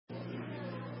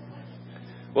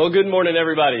Well, good morning,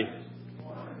 everybody.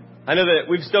 I know that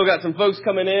we've still got some folks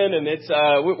coming in, and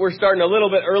we're starting a little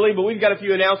bit early, but we've got a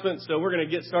few announcements, so we're going to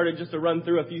get started just to run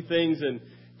through a few things and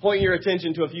point your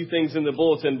attention to a few things in the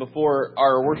bulletin before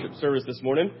our worship service this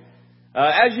morning.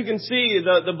 As you can see,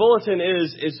 the bulletin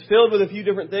is filled with a few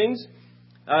different things.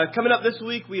 Coming up this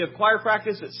week, we have choir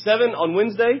practice at 7 on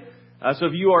Wednesday. So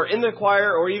if you are in the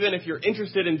choir, or even if you're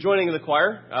interested in joining the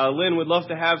choir, Lynn would love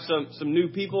to have some new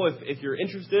people if you're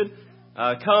interested.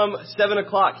 Come 7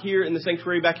 o'clock here in the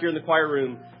sanctuary, back here in the choir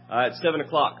room at 7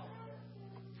 o'clock.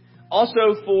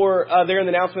 Also for there in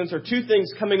the announcements are two things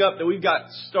coming up that we've got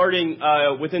starting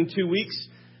within 2 weeks.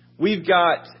 We've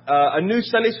got a new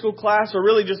Sunday school class, or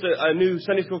really just a new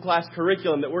Sunday school class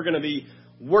curriculum that we're going to be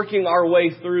working our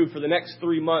way through for the next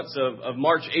 3 months of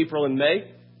March, April, and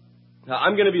May.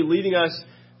 I'm going to be leading us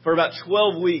for about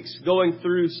 12 weeks going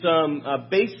through some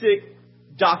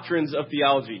basic doctrines of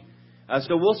theology.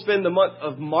 So we'll spend the month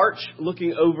of March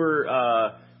looking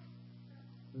over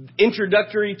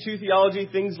introductory to theology,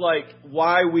 things like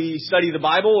why we study the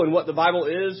Bible and what the Bible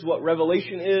is, what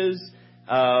Revelation is,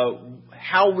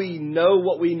 how we know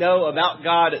what we know about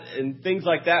God, and things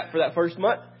like that for that first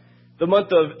month. The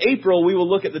month of April, we will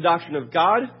look at the doctrine of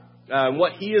God,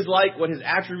 what He is like, what His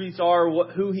attributes are,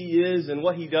 who He is, and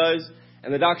what He does.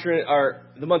 And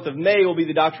the month of May will be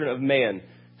the doctrine of man,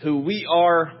 who we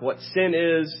are, what sin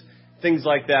is, things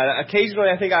like that. Occasionally,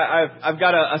 I think I've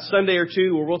got a Sunday or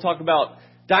two where we'll talk about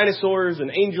dinosaurs and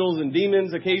angels and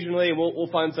demons occasionally, and we'll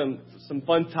find some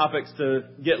fun topics to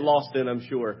get lost in, I'm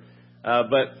sure.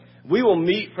 But we will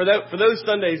meet for those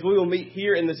Sundays. We will meet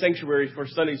here in the sanctuary for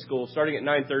Sunday school starting at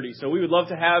 9:30. So we would love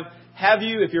to have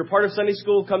you. If you're a part of Sunday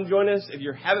school, come join us. If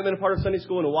you haven't been a part of Sunday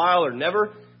school in a while or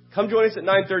never, come join us at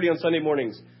 9:30 on Sunday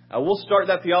mornings. We'll start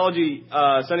that theology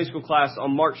Sunday school class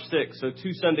on March 6th, so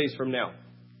 2 Sundays from now.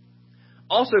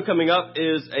 Also coming up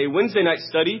is a Wednesday night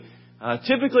study.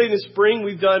 Typically in the spring,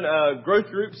 we've done growth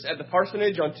groups at the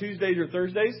parsonage on Tuesdays or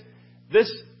Thursdays.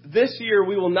 This year,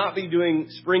 we will not be doing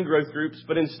spring growth groups,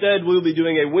 but instead we'll be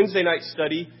doing a Wednesday night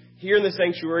study here in the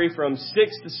sanctuary from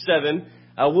 6 to 7.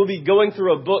 We'll be going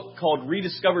through a book called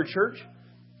Rediscover Church.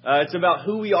 It's about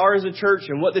who we are as a church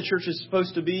and what the church is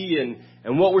supposed to be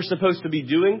and what we're supposed to be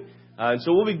doing. And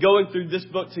so we'll be going through this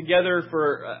book together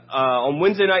on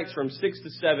Wednesday nights from 6 to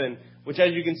 7, which,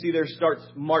 as you can see there, starts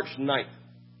March 9th.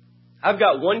 I've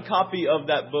got one copy of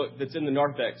that book that's in the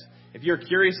narthex. If you're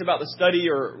curious about the study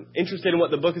or interested in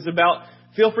what the book is about,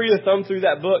 feel free to thumb through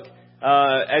that book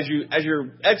as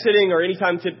you're exiting or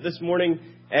anytime this morning.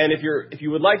 And if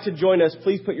you would like to join us,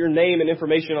 please put your name and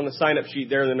information on the sign-up sheet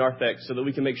there in the narthex so that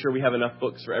we can make sure we have enough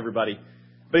books for everybody.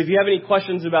 But if you have any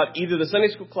questions about either the Sunday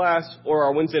school class or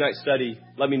our Wednesday night study,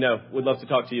 let me know. We'd love to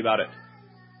talk to you about it.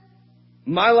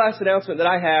 My last announcement that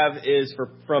I have is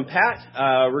from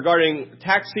Pat regarding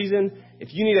tax season.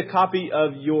 If you need a copy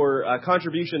of your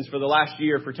contributions for the last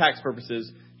year for tax purposes,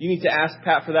 you need to ask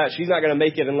Pat for that. She's not going to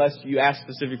make it unless you ask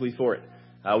specifically for it.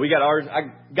 We got ours.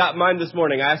 I got mine this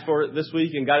morning. I asked for it this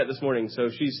week and got it this morning. So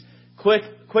she's quick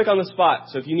on the spot.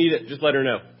 So if you need it, just let her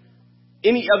know.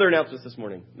 Any other announcements this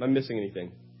morning? Am I missing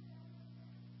anything?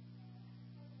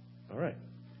 All right.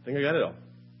 I think I got it all.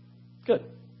 Good.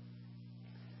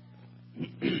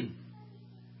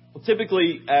 Well,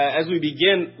 typically, as we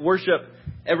begin worship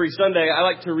every Sunday, I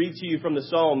like to read to you from the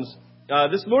Psalms.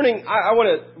 This morning, I want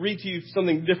to read to you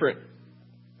something different.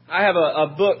 I have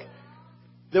a book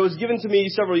that was given to me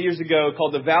several years ago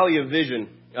called The Valley of Vision.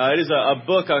 It is a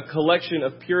book, a collection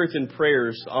of Puritan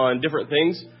prayers on different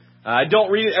things. I don't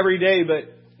read it every day,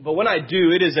 but when I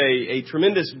do, it is a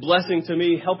tremendous blessing to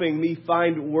me, helping me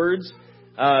find words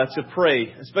to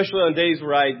pray, especially on days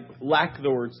where I lack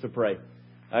the words to pray.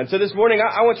 And so this morning,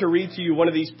 I want to read to you one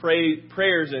of these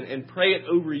prayers and pray it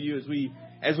over you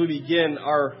as we begin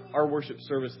our worship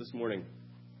service this morning.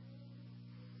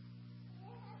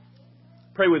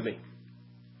 Pray with me.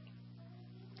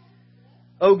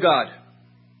 Oh God,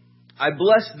 I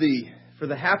bless Thee for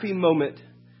the happy moment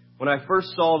when I first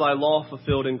saw Thy law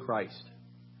fulfilled in Christ.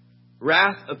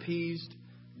 Wrath appeased,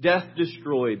 death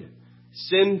destroyed,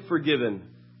 sin forgiven,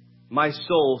 my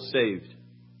soul saved.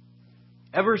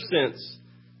 Ever since,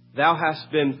 Thou hast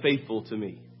been faithful to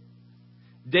me.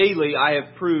 Daily I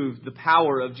have proved the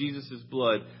power of Jesus'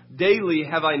 blood. Daily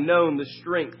have I known the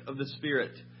strength of the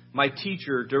Spirit, my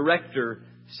teacher, director,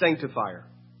 sanctifier.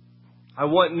 I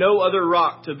want no other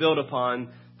rock to build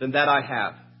upon than that I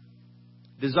have.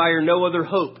 Desire no other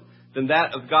hope than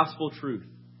that of gospel truth.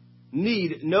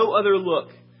 Need no other look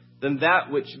than that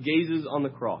which gazes on the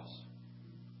cross.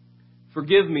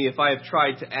 Forgive me if I have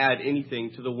tried to add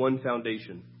anything to the one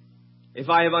foundation. If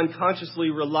I have unconsciously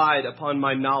relied upon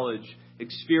my knowledge,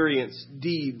 experience,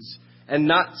 deeds, and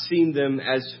not seen them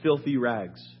as filthy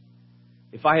rags.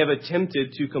 If I have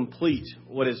attempted to complete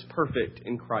what is perfect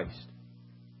in Christ.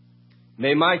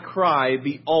 May my cry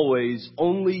be always,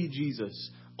 only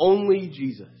Jesus, only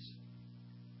Jesus.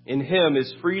 In Him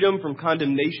is freedom from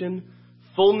condemnation,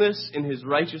 fullness in His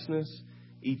righteousness,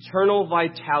 eternal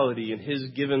vitality in His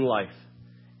given life,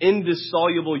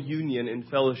 indissoluble union in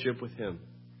fellowship with Him.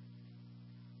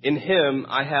 In Him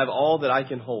I have all that I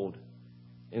can hold.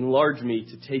 Enlarge me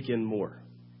to take in more.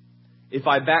 If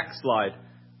I backslide,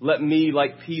 let me,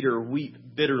 like Peter, weep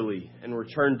bitterly and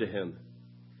return to Him.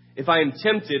 If I am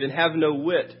tempted and have no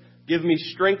wit, give me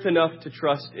strength enough to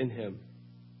trust in Him.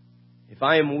 If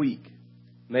I am weak,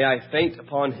 may I faint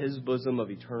upon His bosom of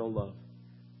eternal love.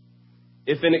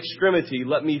 If in extremity,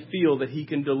 let me feel that He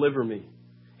can deliver me.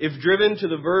 If driven to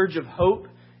the verge of hope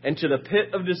and to the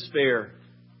pit of despair,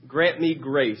 grant me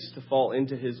grace to fall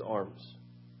into His arms.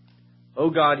 O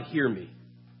God, hear me.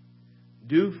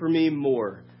 Do for me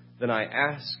more than I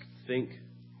ask, think,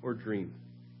 or dream.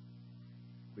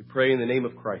 We pray in the name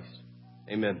of Christ.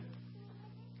 Amen.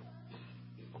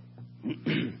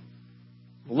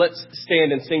 Let's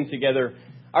stand and sing together.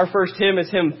 Our first hymn is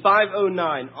hymn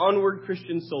 509, Onward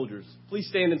Christian Soldiers. Please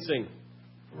stand and sing.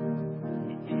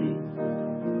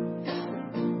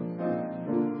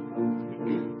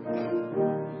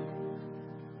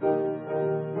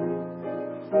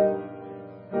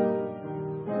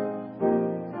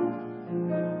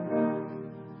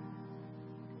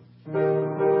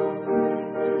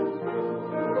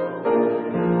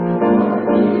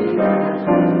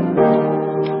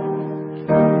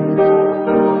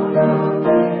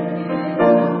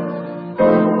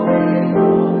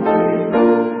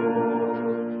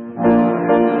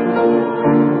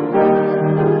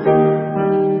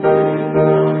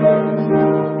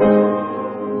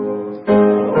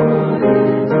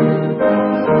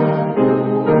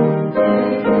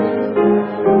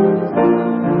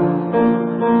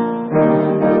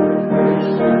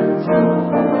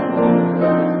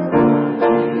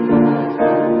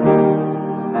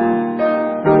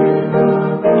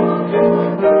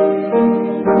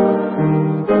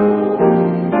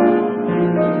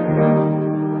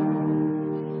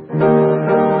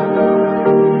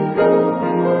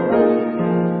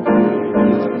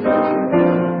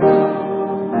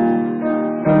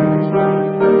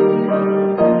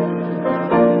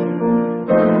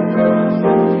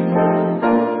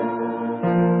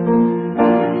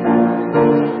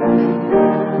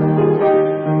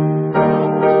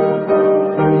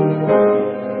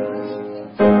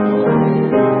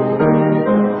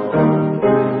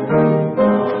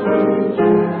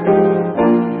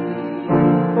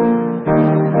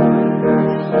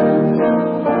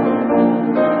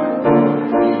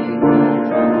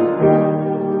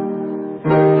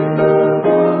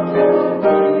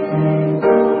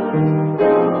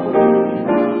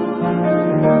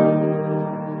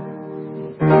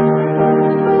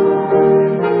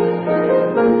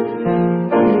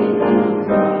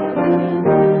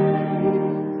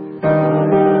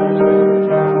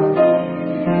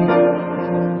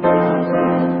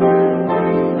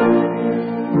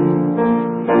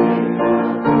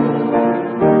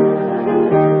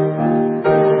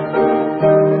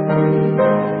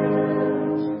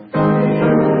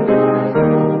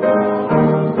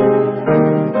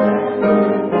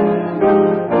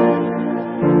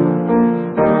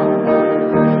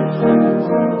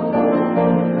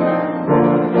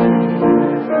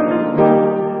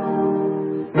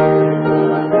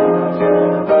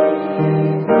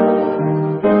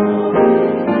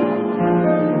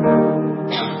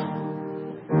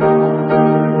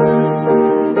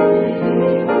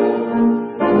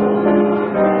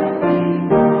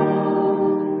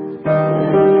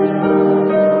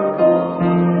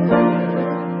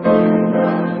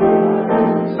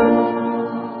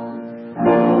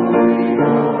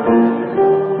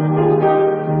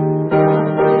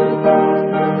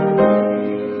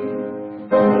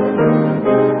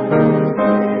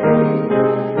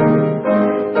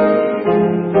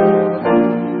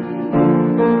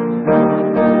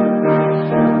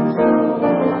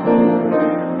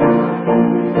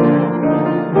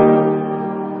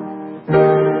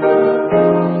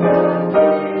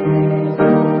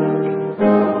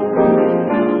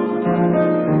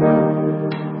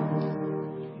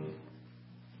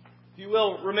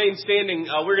 Remain standing.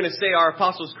 We're going to say our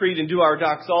Apostles' Creed and do our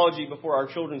doxology before our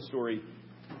children's story.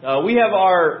 We have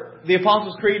the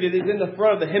Apostles' Creed. It is in the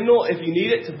front of the hymnal if you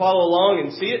need it to follow along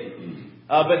and see it.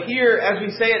 But here, as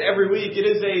we say it every week, it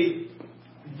is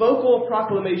a vocal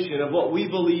proclamation of what we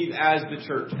believe as the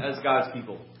church, as God's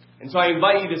people. And so I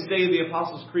invite you to say the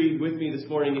Apostles' Creed with me this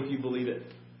morning if you believe it.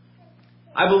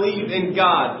 I believe in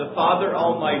God, the Father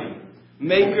Almighty,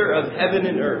 maker of heaven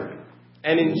and earth,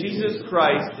 and in Jesus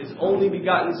Christ, His only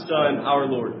begotten Son, our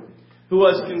Lord, who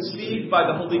was conceived by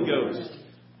the Holy Ghost,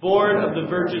 born of the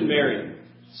Virgin Mary,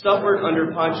 suffered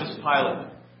under Pontius Pilate,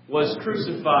 was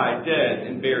crucified, dead,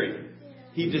 and buried.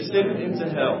 He descended into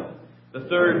hell. The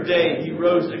third day He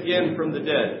rose again from the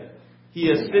dead.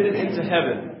 He ascended into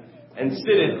heaven, and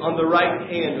sitteth on the right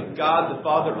hand of God the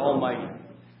Father Almighty.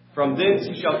 From thence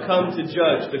He shall come to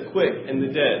judge the quick and the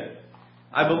dead.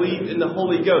 I believe in the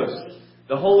Holy Ghost,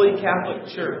 the Holy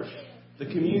Catholic Church, the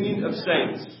communion of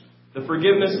saints, the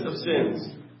forgiveness of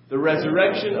sins, the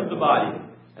resurrection of the body,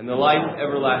 and the life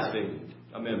everlasting.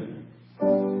 Amen.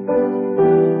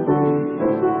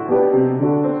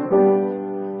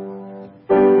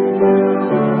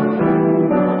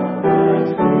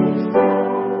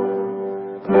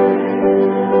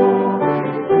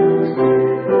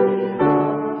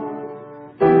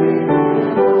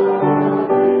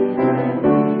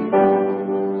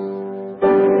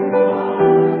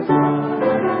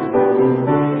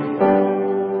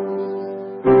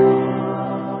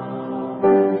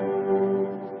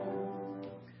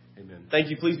 Thank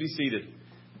you. Please be seated.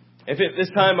 If at this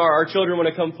time our children want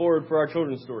to come forward for our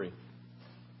children's story.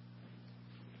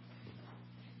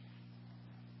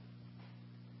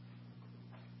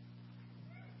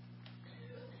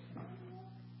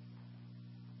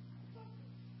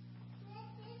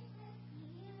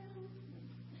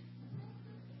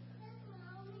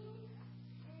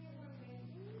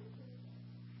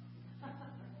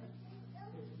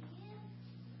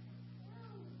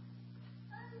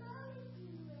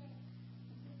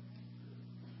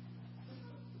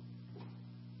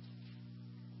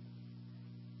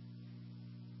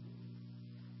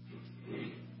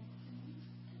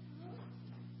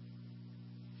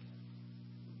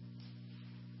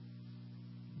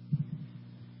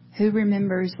 Who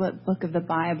remembers what book of the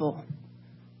Bible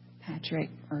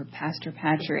Pastor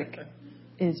Patrick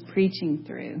is preaching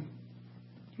through? Do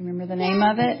you remember the name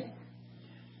of it?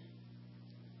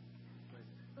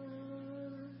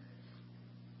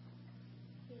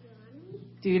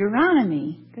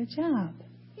 Deuteronomy. Good job.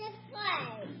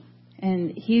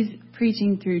 And he's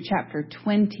preaching through chapter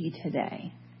 20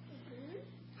 today.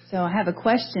 So I have a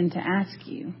question to ask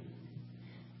you.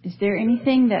 Is there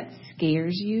anything that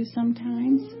scares you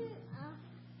sometimes?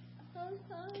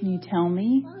 Can you tell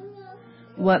me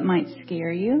what might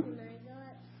scare you? When I go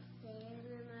upstairs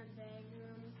in my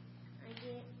bedroom, I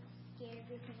get scared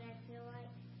because I feel like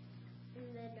in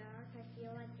the dark, I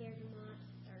feel like there's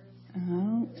monsters.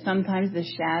 Oh, sometimes the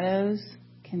shadows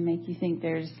can make you think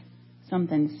there's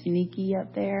something sneaky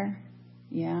up there.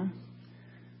 Yeah.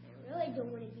 I really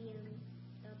don't want to be on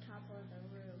the top of the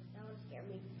roof. That would scare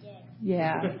me to death.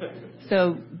 Yeah.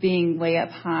 So being way up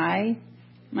high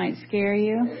might scare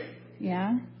you.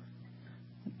 Yeah.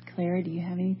 Clara, do you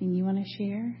have anything you want to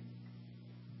share?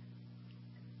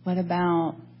 What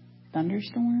about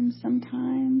thunderstorms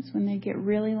sometimes when they get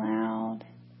really loud?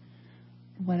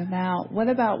 What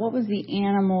was the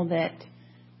animal that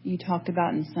you talked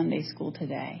about in Sunday school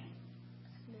today?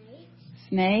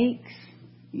 Snakes?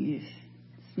 Yes.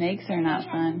 Snakes are not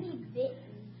fun.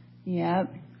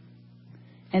 Yep.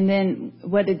 And then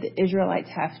what did the Israelites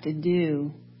have to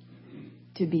do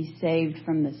to be saved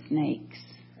from the snakes?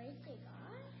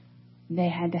 They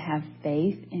had to have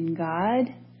faith in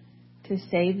God to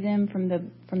save them from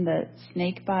the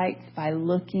snake bites by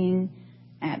looking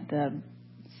at the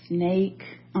snake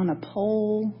on a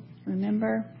pole.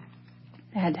 Remember?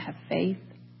 They had to have faith.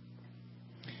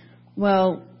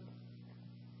 Well,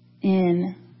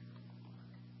 in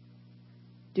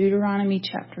Deuteronomy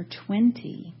chapter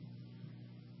 20,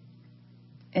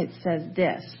 it says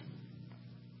this.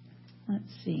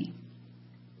 Let's see.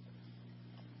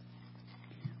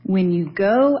 When you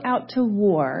go out to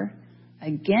war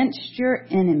against your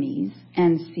enemies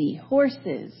and see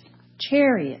horses,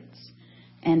 chariots,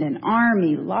 and an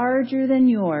army larger than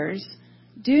yours,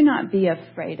 do not be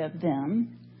afraid of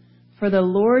them. For the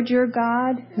Lord your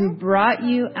God, who brought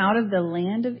you out of the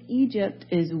land of Egypt,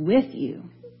 is with you.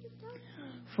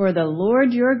 For the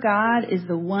Lord your God is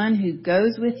the one who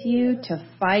goes with you to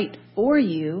fight for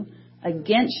you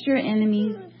against your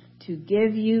enemies to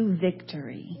give you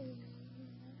victory.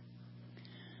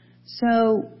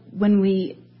 So when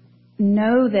we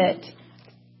know that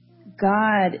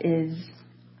God is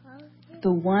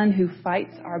the one who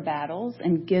fights our battles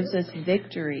and gives us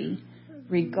victory,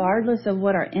 regardless of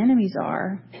what our enemies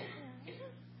are,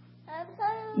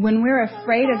 when we're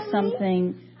afraid of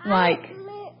something like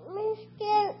I'm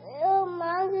scared of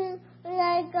monsters when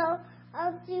I go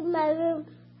up to my room,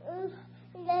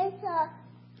 and I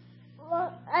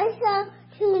saw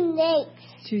two snakes.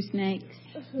 Two snakes?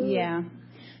 Mhm. Yeah.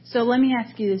 So let me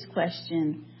ask you this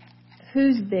question.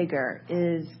 Who's bigger?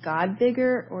 Is God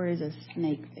bigger or is a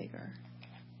snake bigger?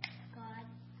 God.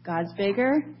 God's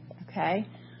bigger? Okay.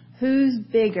 Who's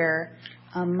bigger,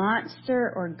 a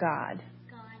monster or God?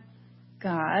 God.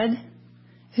 God.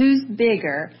 Who's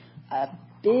bigger, a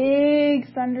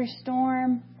big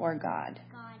thunderstorm or God?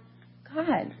 God.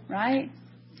 God, right?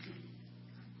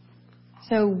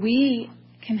 So we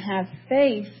can have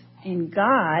faith in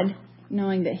God,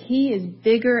 knowing that He is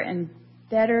bigger and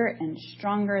better and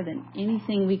stronger than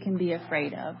anything we can be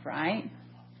afraid of, right?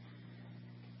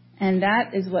 And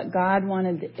that is what God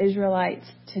wanted the Israelites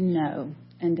to know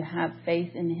and to have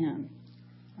faith in Him,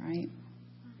 right?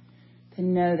 To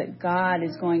know that God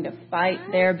is going to fight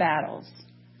their battles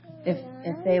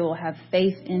if they will have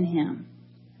faith in Him.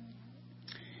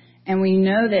 And we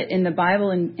know that in the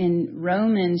Bible, in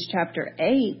Romans chapter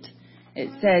 8, it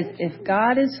says, if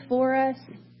God is for us,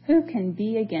 who can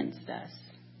be against us?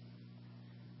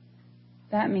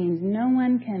 That means no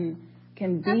one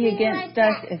can be against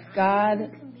us if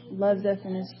God loves us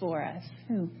and is for us.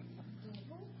 Who?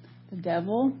 The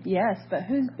devil? Yes, but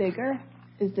who's bigger?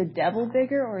 Is the devil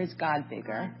bigger or is God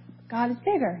bigger? God is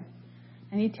bigger.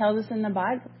 And He tells us in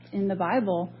the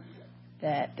Bible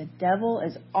that the devil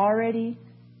is already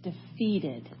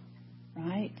defeated,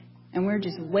 right? And we're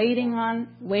just waiting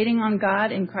on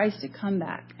God and Christ to come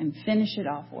back and finish it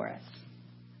all for us.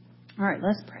 All right,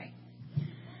 let's pray.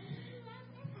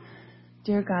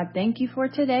 Dear God, thank you for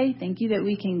today. Thank you that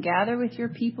we can gather with your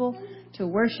people to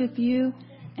worship you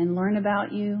and learn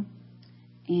about you.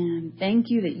 And thank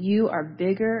you that you are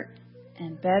bigger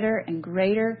and better and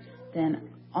greater than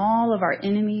all of our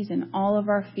enemies and all of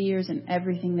our fears and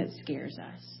everything that scares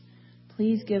us.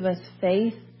 Please give us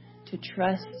faith to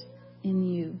trust in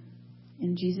you.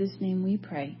 In Jesus' name we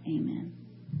pray. Amen.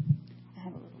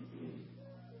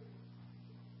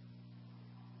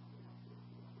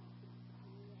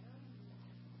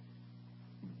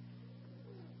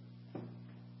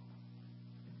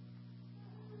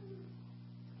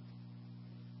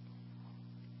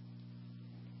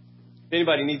 If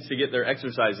anybody needs to get their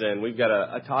exercise in, we've got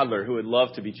a toddler who would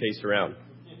love to be chased around.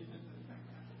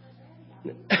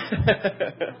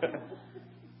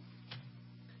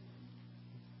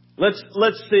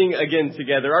 Let's sing again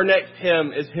together. Our next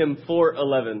hymn is hymn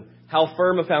 411, How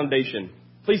Firm a Foundation.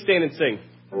 Please stand and sing.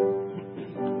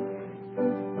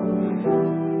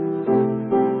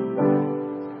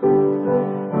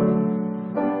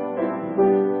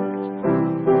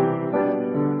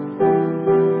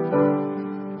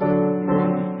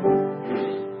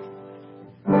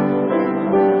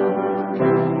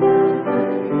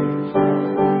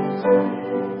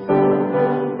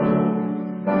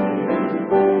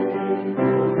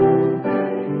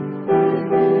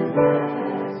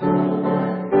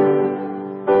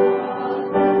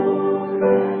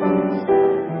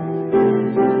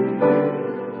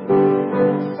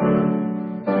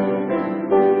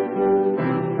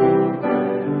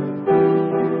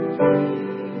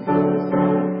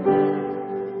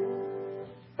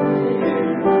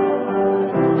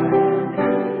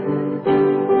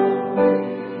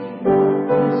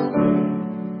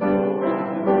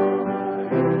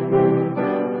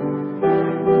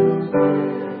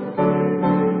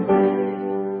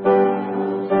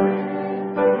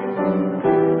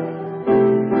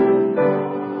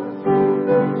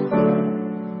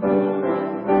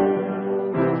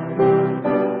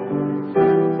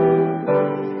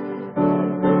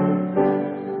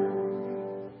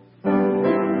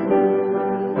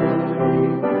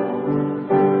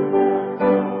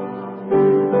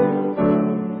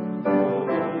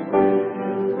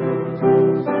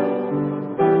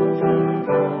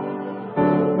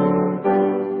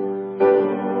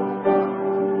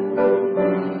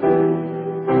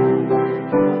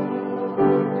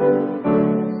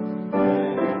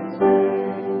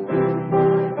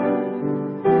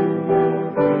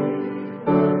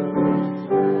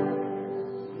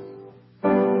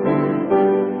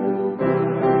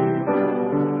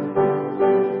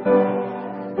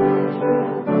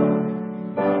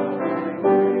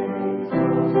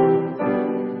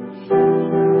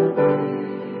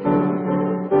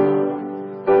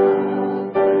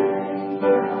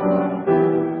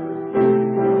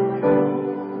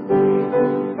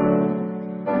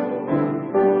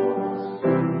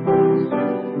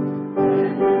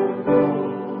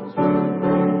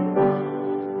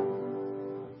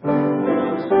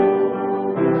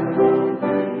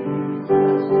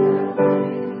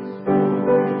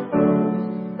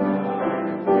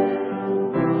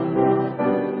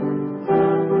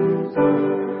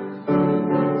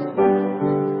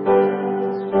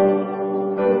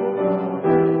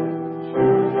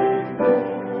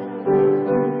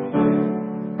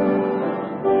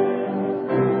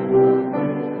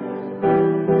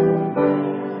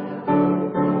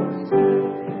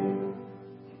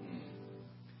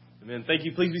 Thank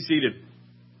you. Please be seated.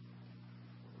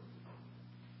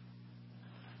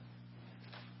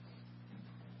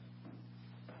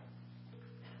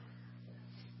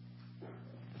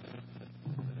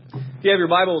 If you have your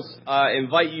Bibles, I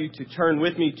invite you to turn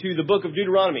with me to the book of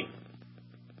Deuteronomy.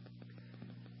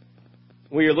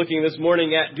 We are looking this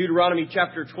morning at Deuteronomy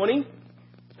chapter 20.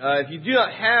 If you do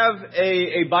not have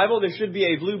a Bible, there should be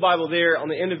a blue Bible there on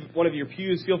the end of one of your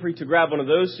pews. Feel free to grab one of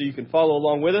those so you can follow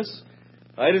along with us.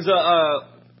 It is a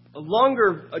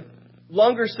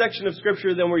longer section of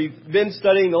Scripture than we've been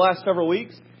studying the last several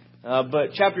weeks.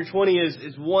 But chapter 20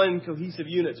 is one cohesive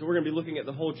unit, so we're going to be looking at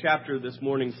the whole chapter this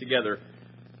morning together.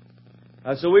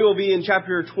 So we will be in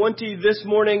chapter 20 this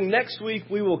morning. Next week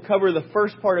we will cover the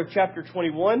first part of chapter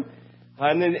 21.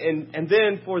 And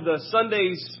then for the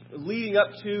Sundays leading up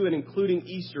to and including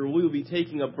Easter, we will be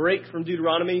taking a break from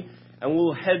Deuteronomy and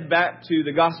we'll head back to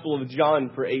the Gospel of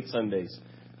John for 8 Sundays.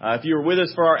 If you were with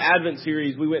us for our Advent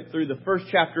series, we went through the first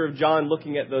chapter of John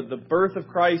looking at the birth of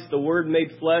Christ, the Word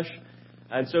made flesh.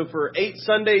 And so for 8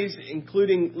 Sundays,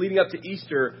 including leading up to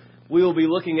Easter, we will be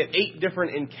looking at 8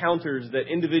 different encounters that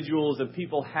individuals and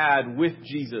people had with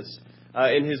Jesus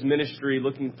in his ministry,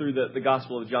 looking through the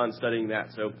Gospel of John, studying that.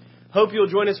 So hope you'll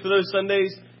join us for those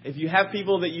Sundays. If you have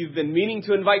people that you've been meaning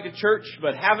to invite to church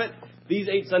but haven't, these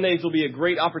 8 Sundays will be a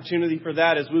great opportunity for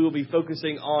that, as we will be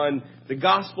focusing on the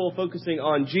Gospel, focusing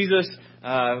on Jesus,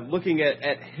 looking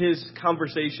at his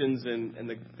conversations and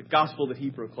the Gospel that he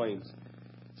proclaims.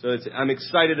 So I'm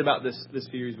excited about this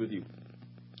series with you.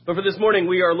 But for this morning,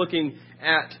 we are looking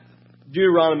at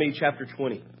Deuteronomy chapter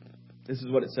 20. This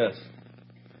is what it says.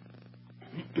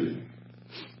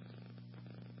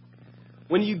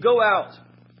 When you go out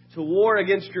to war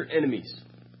against your enemies,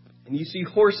 and you see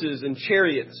horses and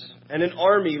chariots and an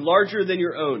army larger than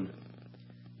your own,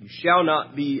 you shall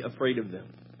not be afraid of them.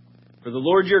 For the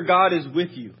Lord your God is with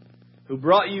you, who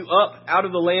brought you up out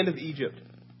of the land of Egypt.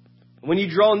 And when you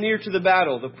draw near to the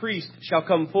battle, the priest shall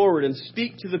come forward and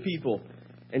speak to the people,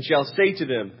 and shall say to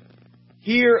them,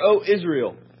 Hear, O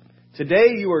Israel,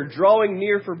 today you are drawing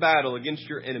near for battle against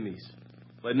your enemies.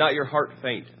 Let not your heart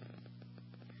faint.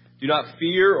 Do not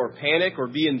fear or panic or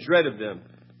be in dread of them.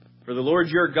 For the Lord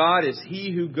your God is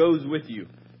he who goes with you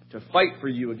to fight for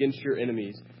you against your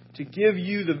enemies, to give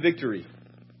you the victory.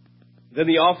 Then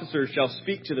the officers shall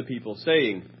speak to the people,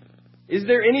 saying, Is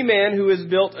there any man who has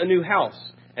built a new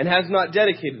house and has not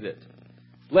dedicated it?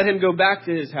 Let him go back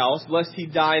to his house, lest he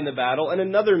die in the battle, and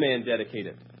another man dedicate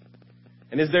it.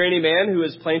 And is there any man who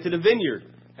has planted a vineyard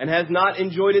and has not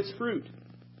enjoyed its fruit?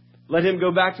 Let him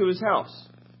go back to his house,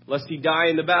 lest he die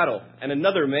in the battle, and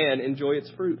another man enjoy its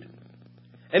fruit.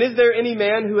 And is there any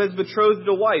man who has betrothed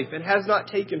a wife and has not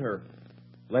taken her?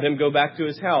 Let him go back to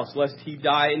his house, lest he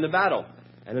die in the battle,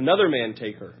 and another man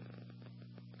take her.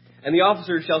 And the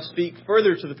officers shall speak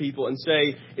further to the people and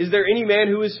say, Is there any man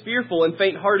who is fearful and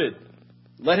faint-hearted?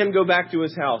 Let him go back to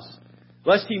his house,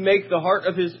 lest he make the heart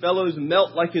of his fellows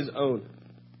melt like his own.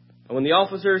 And when the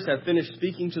officers have finished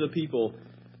speaking to the people,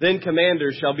 then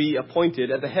commanders shall be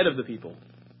appointed at the head of the people.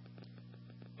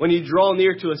 When you draw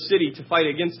near to a city to fight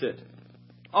against it,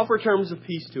 offer terms of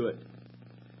peace to it.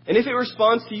 And if it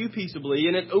responds to you peaceably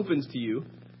and it opens to you,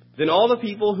 then all the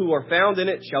people who are found in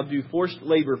it shall do forced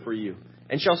labor for you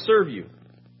and shall serve you.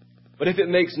 But if it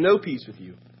makes no peace with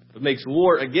you, but makes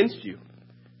war against you,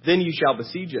 then you shall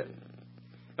besiege it.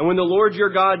 And when the Lord your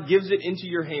God gives it into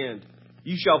your hand,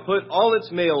 you shall put all its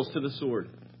males to the sword.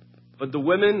 But the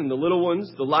women and the little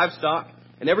ones, the livestock,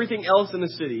 and everything else in the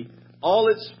city, all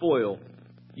its spoil,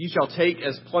 you shall take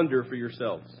as plunder for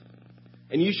yourselves.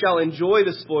 And you shall enjoy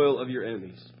the spoil of your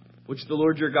enemies, which the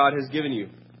Lord your God has given you.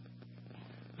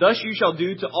 Thus you shall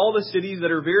do to all the cities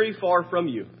that are very far from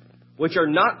you, which are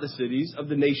not the cities of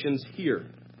the nations here.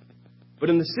 But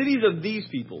in the cities of these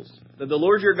peoples, that the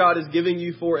Lord your God is giving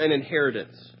you for an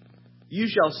inheritance, you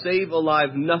shall save alive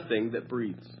nothing that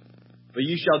breathes, but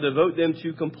you shall devote them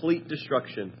to complete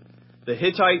destruction. The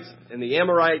Hittites and the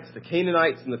Amorites, the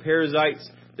Canaanites and the Perizzites,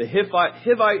 the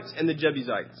Hivites and the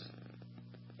Jebusites,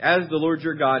 as the Lord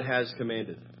your God has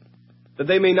commanded, that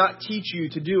they may not teach you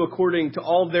to do according to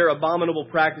all their abominable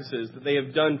practices that they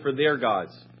have done for their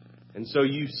gods, and so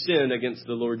you sin against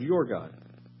the Lord your God.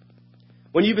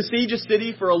 When you besiege a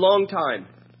city for a long time,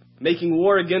 making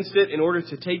war against it in order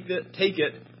to take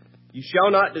it, you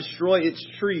shall not destroy its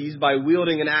trees by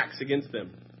wielding an axe against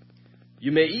them.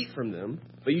 You may eat from them,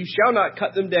 but you shall not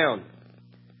cut them down.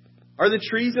 Are the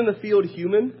trees in the field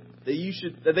human,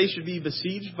 that they should be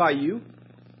besieged by you?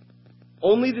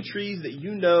 Only the trees that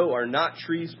you know are not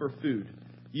trees for food,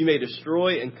 you may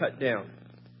destroy and cut down,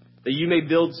 that you may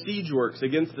build siege works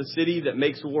against the city that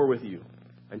makes war with you,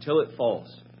 until it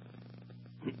falls.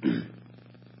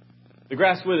 The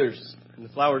grass withers and the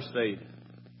flowers fade,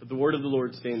 but the word of the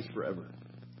Lord stands forever.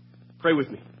 Pray with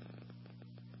me.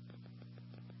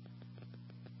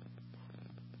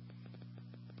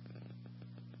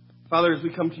 Father, as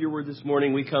we come to your word this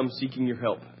morning, we come seeking your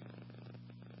help.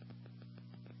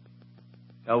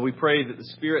 We pray that the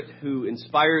Spirit who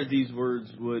inspired these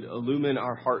words would illumine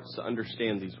our hearts to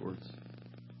understand these words.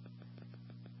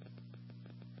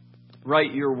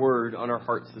 Write your word on our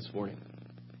hearts this morning.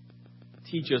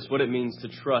 Teach us what it means to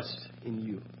trust in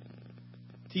you.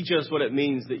 Teach us what it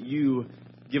means that you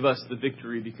give us the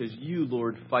victory because you,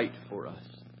 Lord, fight for us.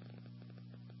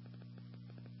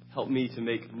 Help me to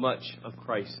make much of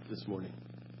Christ this morning.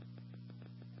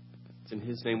 It's in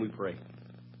his name we pray.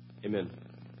 Amen.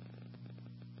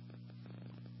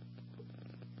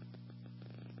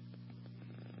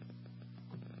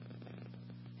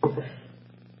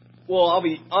 Well, I'll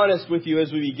be honest with you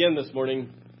as we begin this morning.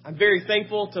 I'm very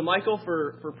thankful to Michael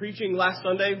for preaching last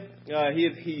Sunday.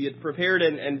 He had prepared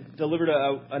and delivered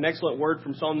an excellent word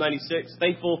from Psalm 96.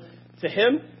 Thankful to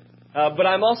him. But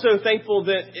I'm also thankful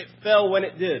that it fell when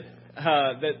it did.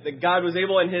 That God was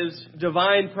able in his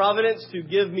divine providence to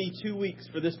give me 2 weeks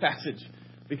for this passage.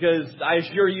 Because I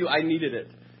assure you, I needed it.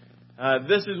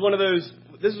 This is one of those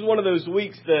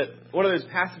weeks one of those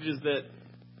passages that,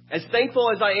 as thankful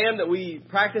as I am that we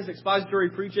practice expository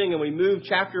preaching and we move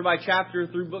chapter by chapter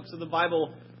through books of the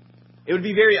Bible, it would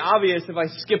be very obvious if I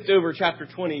skipped over chapter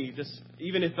 20,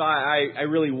 even if I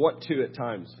really want to at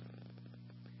times.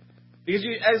 Because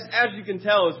as you can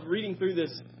tell, as reading through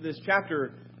this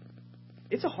chapter,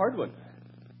 it's a hard one.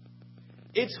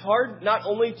 It's hard not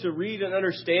only to read and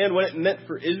understand what it meant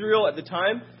for Israel at the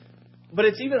time, but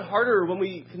it's even harder when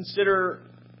we consider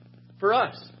for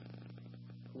us.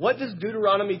 What does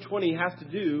Deuteronomy 20 have to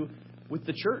do with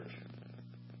the church?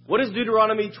 What does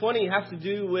Deuteronomy 20 have to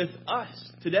do with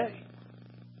us today?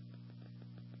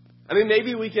 I mean,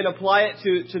 maybe we can apply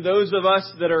it to those of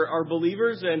us that are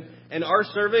believers and are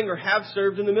serving or have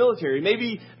served in the military.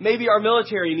 Maybe our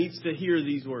military needs to hear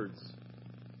these words.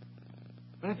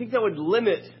 But I think that would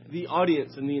limit the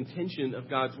audience and the intention of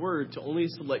God's word to only a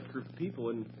select group of people.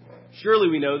 And surely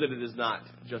we know that it is not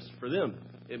just for them.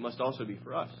 It must also be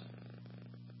for us.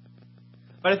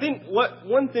 But I think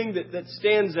one thing that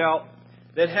stands out,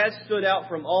 that has stood out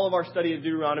from all of our study of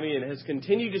Deuteronomy and has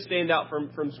continued to stand out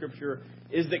from Scripture,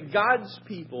 is that God's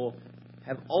people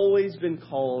have always been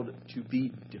called to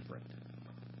be different.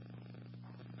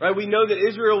 Right? We know that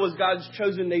Israel was God's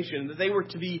chosen nation, that they were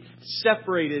to be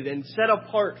separated and set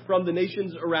apart from the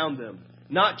nations around them.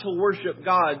 Not to worship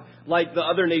God like the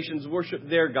other nations worship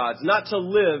their gods. Not to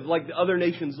live like the other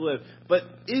nations live. But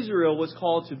Israel was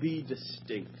called to be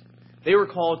distinct. They were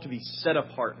called to be set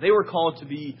apart. They were called to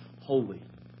be holy.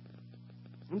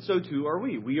 And so too are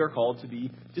we. We are called to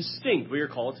be distinct. We are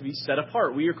called to be set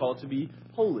apart. We are called to be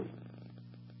holy.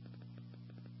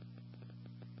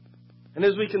 And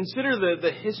as we consider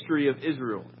the history of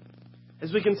Israel,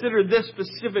 as we consider this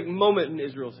specific moment in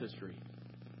Israel's history,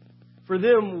 for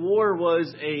them, war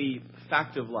was a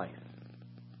fact of life.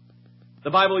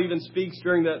 The Bible even speaks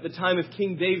during the time of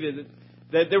King David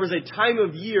that there was a time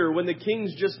of year when the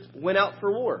kings just went out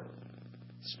for war.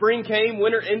 Spring came,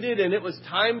 winter ended, and it was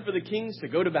time for the kings to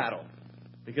go to battle.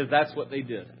 Because that's what they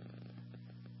did.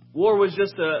 War was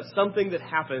just something that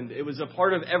happened. It was a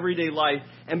part of everyday life.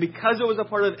 And because it was a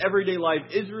part of everyday life,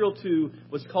 Israel too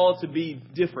was called to be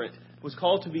different. Was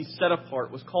called to be set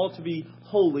apart. Was called to be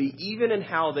holy, even in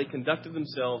how they conducted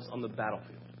themselves on the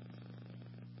battlefield.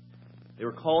 They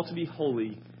were called to be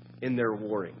holy in their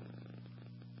warring.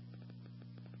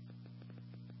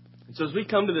 So as we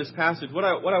come to this passage, what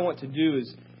I want to do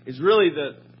is really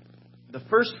the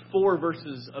first 4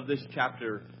 verses of this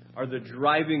chapter are the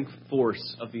driving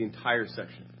force of the entire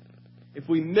section. If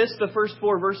we miss the first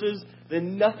 4 verses,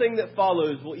 then nothing that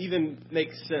follows will even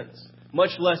make sense,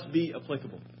 much less be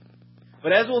applicable.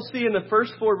 But as we'll see in the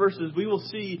first 4 verses, we will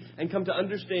see and come to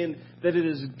understand that it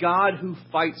is God who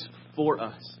fights for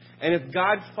us. And if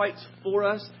God fights for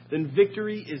us, then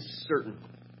victory is certain.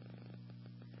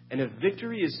 And if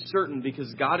victory is certain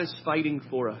because God is fighting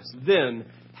for us, then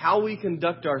how we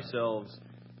conduct ourselves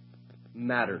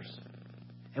matters.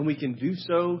 And we can do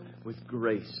so with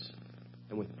grace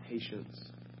and with patience,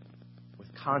 with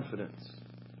confidence,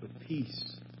 with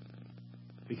peace.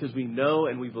 Because we know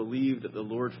and we believe that the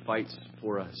Lord fights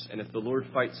for us. And if the Lord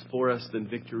fights for us, then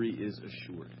victory is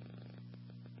assured.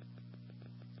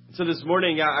 So this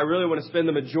morning, I really want to spend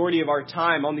the majority of our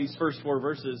time on these first 4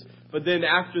 verses. But then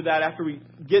after that, after we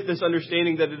get this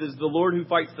understanding that it is the Lord who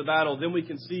fights the battle, then we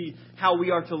can see how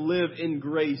we are to live in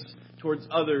grace towards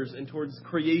others and towards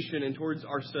creation and towards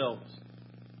ourselves.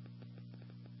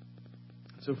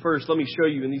 So first, let me show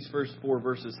you in these first 4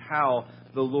 verses how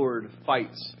the Lord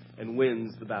fights and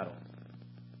wins the battle.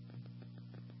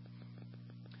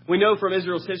 We know from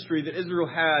Israel's history that Israel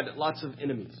had lots of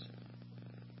enemies.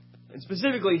 And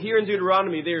specifically here in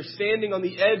Deuteronomy, they are standing on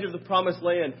the edge of the promised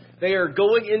land. They are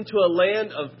going into a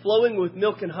land of flowing with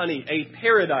milk and honey, a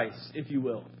paradise, if you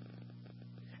will.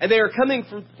 And they are coming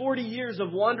from 40 years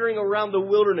of wandering around the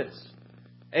wilderness.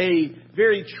 A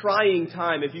very trying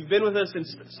time. If you've been with us in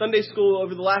Sunday school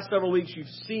over the last several weeks, you've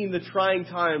seen the trying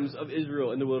times of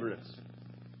Israel in the wilderness.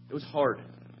 It was hard.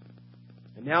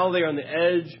 And now they are on the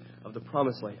edge of the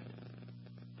promised land.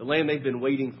 The land they've been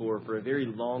waiting for a very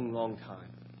long, long time.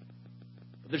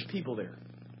 But there's people there.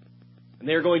 And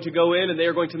they are going to go in and they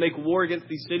are going to make war against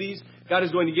these cities. God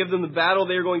is going to give them the battle.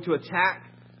 They are going to attack.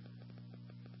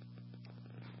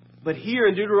 But here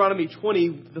in Deuteronomy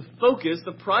 20,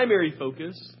 the primary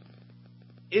focus,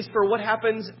 is for what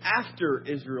happens after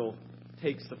Israel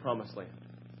takes the promised land.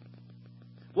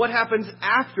 What happens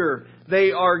after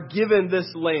they are given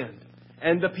this land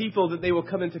and the people that they will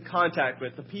come into contact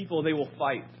with, the people they will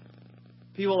fight.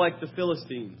 People like the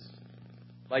Philistines,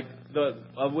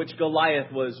 of which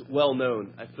Goliath was well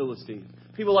known, a Philistine.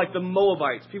 People like the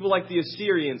Moabites, people like the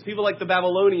Assyrians, people like the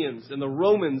Babylonians and the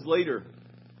Romans later.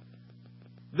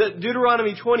 That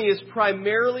Deuteronomy 20 is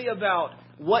primarily about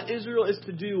what Israel is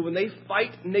to do when they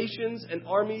fight nations and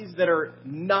armies that are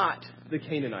not the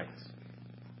Canaanites.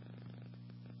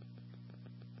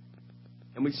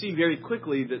 And we see very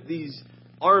quickly that these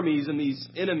armies and these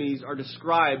enemies are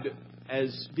described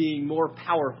as being more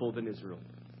powerful than Israel.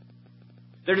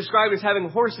 They're described as having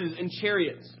horses and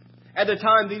chariots. At the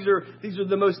time, these are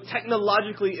the most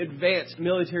technologically advanced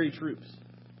military troops.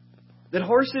 That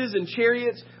horses and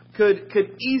chariots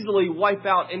could easily wipe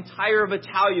out entire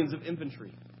battalions of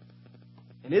infantry.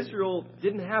 And Israel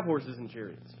didn't have horses and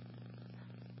chariots.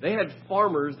 They had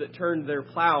farmers that turned their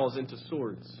plows into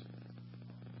swords.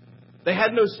 They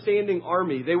had no standing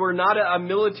army. They were not a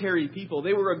military people.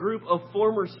 They were a group of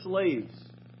former slaves.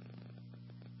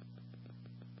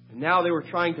 And now they were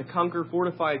trying to conquer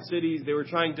fortified cities. They were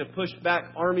trying to push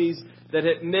back armies that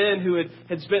had men who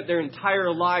had spent their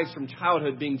entire lives from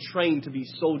childhood being trained to be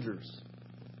soldiers.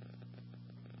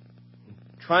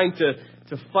 Trying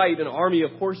to fight an army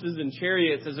of horses and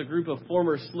chariots as a group of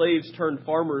former slaves turned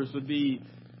farmers would be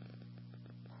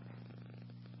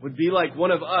like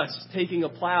one of us taking a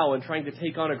plow and trying to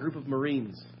take on a group of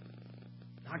Marines.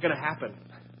 Not going to happen.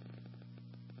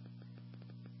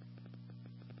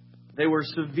 They were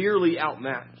severely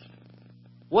outmatched.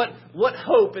 What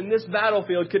hope in this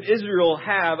battlefield could Israel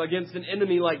have against an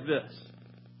enemy like this?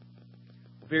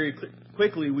 Very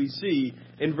quickly we see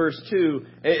in verse 2,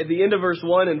 at the end of verse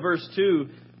 1 and verse 2,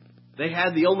 they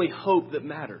had the only hope that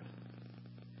mattered.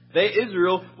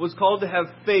 Israel was called to have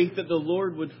faith that the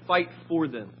Lord would fight for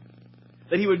them.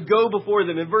 That He would go before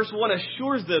them. And verse 1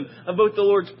 assures them of both the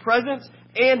Lord's presence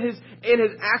and His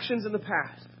actions in the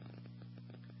past.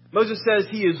 Moses says,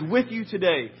 He is with you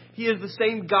today. He is the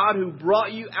same God who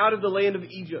brought you out of the land of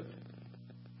Egypt.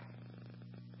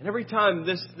 And every time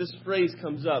this phrase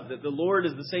comes up, that the Lord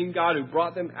is the same God who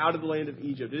brought them out of the land of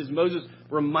Egypt, it is Moses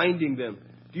reminding them,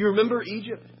 do you remember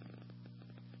Egypt?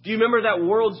 Do you remember that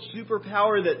world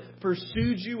superpower that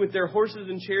pursued you with their horses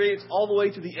and chariots all the way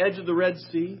to the edge of the Red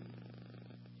Sea?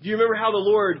 Do you remember how the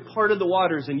Lord parted the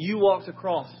waters and you walked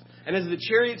across? And as the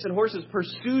chariots and horses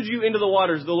pursued you into the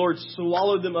waters, the Lord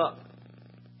swallowed them up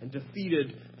and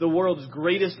defeated the world's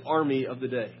greatest army of the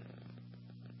day.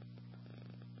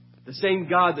 The same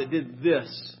God that did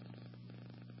this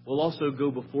will also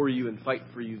go before you and fight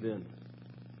for you then.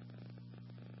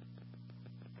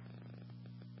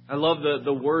 I love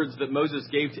the words that Moses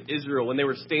gave to Israel when they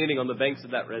were standing on the banks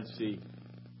of that Red Sea.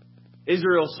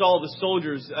 Israel saw the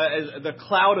soldiers, as the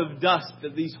cloud of dust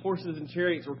that these horses and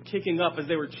chariots were kicking up as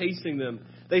they were chasing them.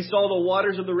 They saw the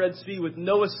waters of the Red Sea with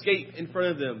no escape in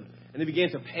front of them, and they began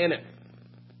to panic.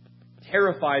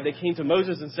 Terrified, they came to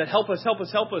Moses and said, help us, help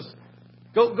us, help us.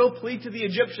 Go plead to the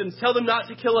Egyptians. Tell them not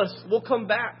to kill us. We'll come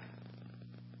back.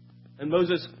 And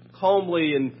Moses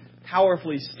calmly and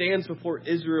powerfully stands before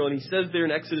Israel, and he says there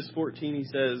in Exodus 14, he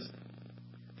says,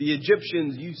 the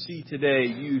Egyptians you see today,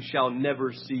 you shall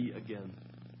never see again.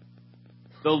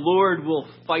 The Lord will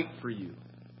fight for you.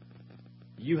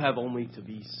 You have only to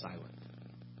be silent.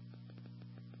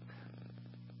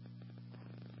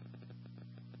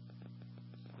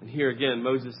 And here again,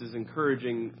 Moses is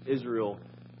encouraging Israel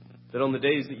that on the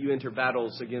days that you enter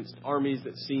battles against armies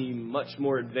that seem much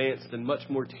more advanced and much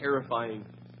more terrifying,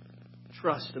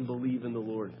 trust and believe in the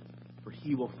Lord, for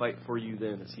He will fight for you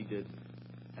then as He did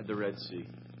at the Red Sea.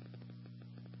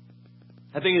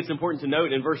 I think it's important to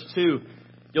note in verse 2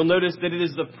 You'll notice that it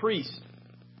is the priest,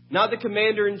 not the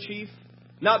commander-in-chief,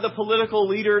 not the political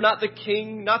leader, not the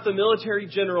king, not the military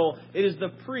general. It is the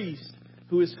priest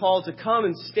who is called to come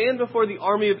and stand before the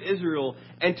army of Israel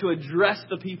and to address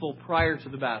the people prior to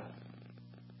the battle.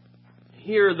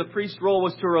 Here, the priest's role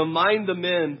was to remind the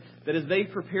men that as they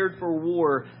prepared for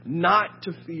war, not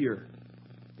to fear,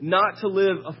 not to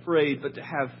live afraid, but to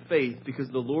have faith, because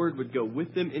the Lord would go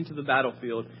with them into the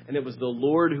battlefield, and it was the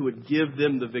Lord who would give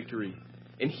them the victory.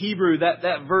 In Hebrew,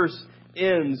 that verse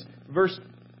ends, verse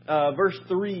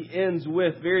 3 ends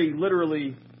with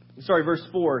verse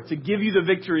 4, to give you the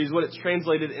victory is what it's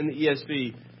translated in the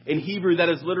ESV. In Hebrew, that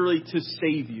is literally to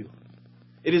save you.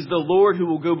 It is the Lord who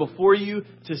will go before you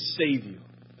to save you.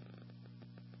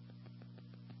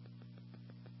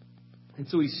 And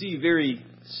so we see very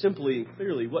simply and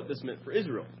clearly what this meant for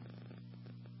Israel.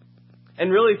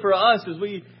 And really for us,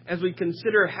 as we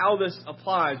consider how this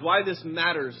applies, why this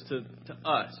matters to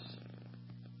us,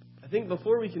 I think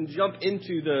before we can jump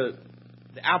into the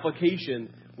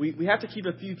application, we have to keep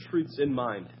a few truths in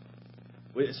mind,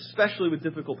 especially with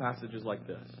difficult passages like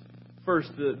this.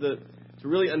 First, to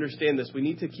really understand this, we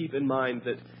need to keep in mind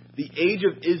that the age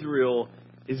of Israel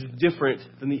is different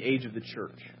than the age of the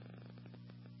church.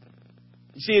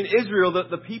 You see, in Israel,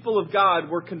 the people of God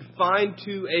were confined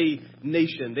to a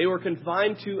nation. They were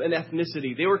confined to an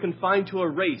ethnicity. They were confined to a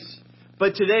race.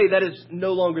 But today, that is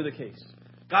no longer the case.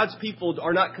 God's people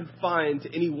are not confined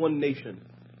to any one nation.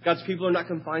 God's people are not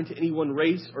confined to any one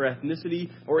race or ethnicity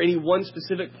or any one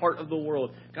specific part of the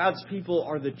world. God's people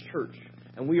are the church.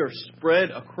 And we are spread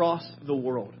across the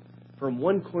world, from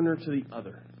one corner to the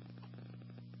other.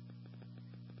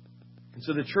 And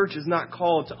so the church is not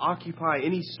called to occupy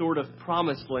any sort of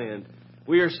promised land.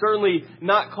 We are certainly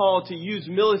not called to use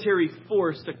military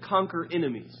force to conquer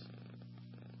enemies.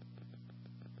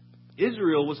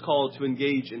 Israel was called to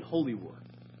engage in holy war.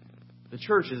 The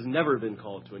church has never been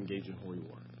called to engage in holy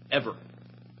war. Ever.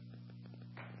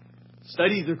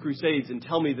 Study the Crusades and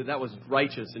tell me that was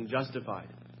righteous and justified.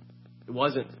 It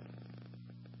wasn't.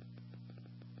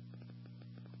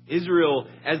 Israel,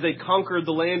 as they conquered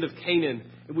the land of Canaan,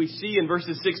 we see in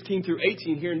verses 16 through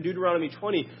 18 here in Deuteronomy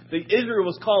 20, that Israel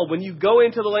was called, when you go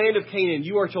into the land of Canaan,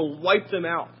 you are to wipe them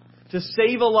out, to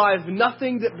save alive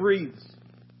nothing that breathes.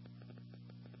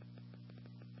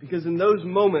 Because in those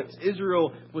moments,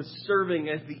 Israel was serving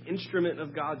as the instrument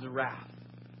of God's wrath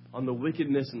on the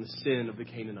wickedness and the sin of the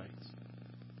Canaanites.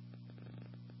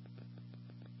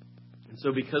 And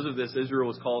so because of this, Israel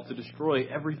was called to destroy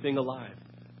everything alive.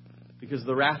 Because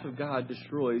the wrath of God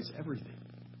destroys everything.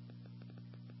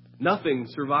 Nothing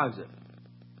survives it.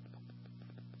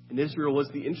 And Israel was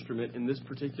the instrument in this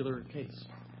particular case.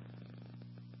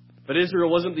 But Israel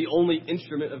wasn't the only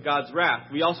instrument of God's wrath.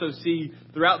 We also see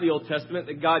throughout the Old Testament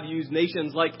that God used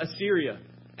nations like Assyria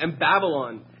and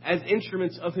Babylon as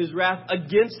instruments of His wrath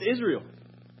against Israel.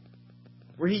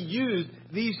 Where He used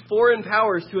these foreign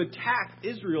powers to attack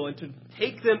Israel and to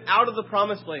take them out of the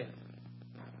promised land.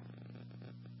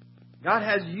 God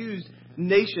has used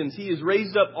nations. He has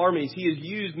raised up armies. He has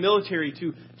used military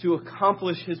to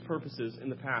accomplish His purposes in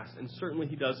the past. And certainly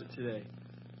He does it today.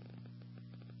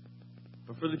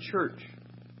 But for the church,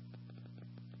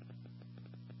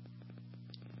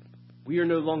 we are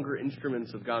no longer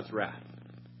instruments of God's wrath.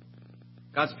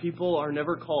 God's people are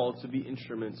never called to be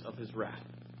instruments of His wrath.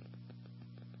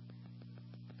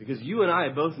 Because you and I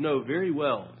both know very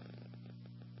well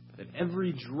that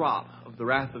every drop of the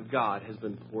wrath of God has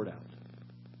been poured out.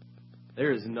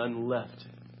 There is none left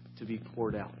to be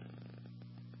poured out.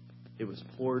 It was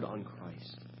poured on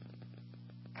Christ.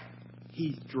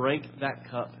 He drank that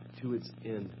cup to its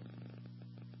end.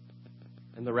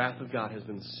 And the wrath of God has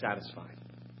been satisfied.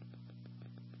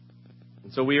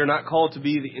 And so we are not called to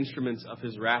be the instruments of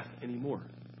His wrath anymore.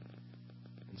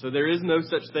 And so there is no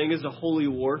such thing as a holy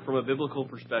war from a biblical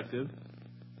perspective.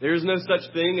 There is no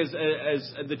such thing as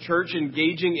the church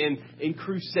engaging in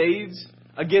crusades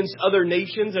against other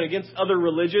nations and against other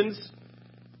religions.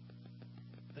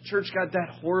 The church got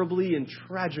that horribly and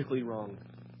tragically wrong.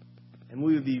 And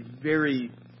we would be very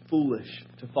foolish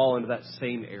to fall into that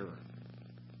same error.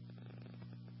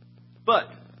 But,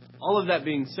 all of that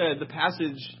being said, the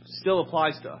passage still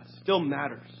applies to us, still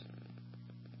matters.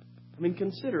 I mean,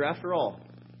 consider, after all,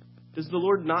 does the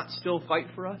Lord not still fight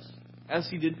for us as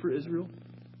He did for Israel?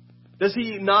 Does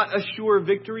He not assure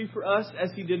victory for us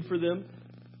as He did for them?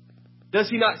 Does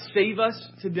He not save us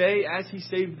today as He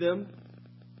saved them?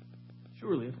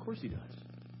 Surely, of course He does.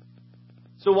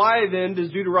 So why then does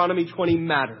Deuteronomy 20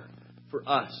 matter for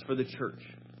us, for the church?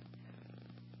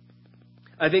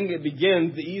 I think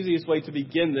the easiest way to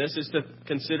begin this is to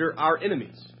consider our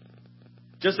enemies.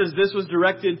 Just as this was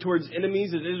directed towards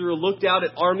enemies, as Israel looked out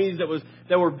at armies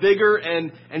that were bigger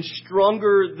and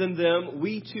stronger than them,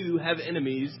 we too have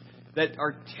enemies that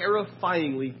are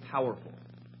terrifyingly powerful.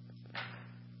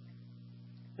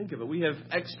 Think of it. We have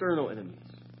external enemies.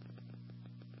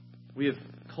 We have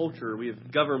culture. We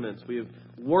have governments. We have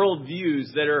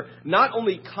worldviews that are not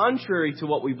only contrary to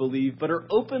what we believe, but are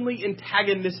openly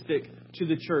antagonistic to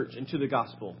the church and to the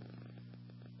gospel.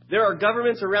 There are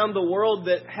governments around the world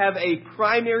that have a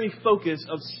primary focus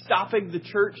of stopping the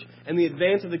church and the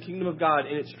advance of the kingdom of God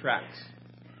in its tracks.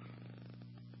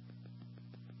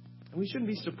 And we shouldn't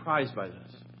be surprised by this.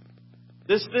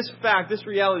 This fact, this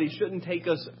reality shouldn't take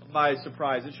us by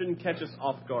surprise. It shouldn't catch us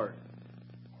off guard.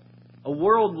 A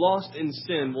world lost in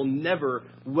sin will never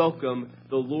welcome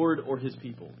the Lord or His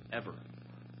people, ever.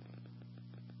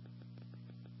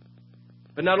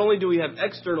 But not only do we have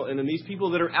external enemies,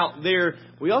 people that are out there,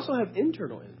 we also have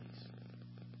internal enemies.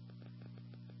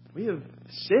 We have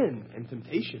sin and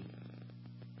temptation.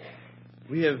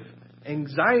 We have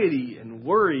anxiety and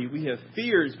worry. We have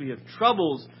fears. We have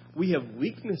troubles. We have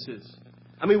weaknesses.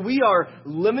 I mean, we are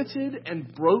limited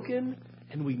and broken,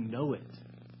 and we know it.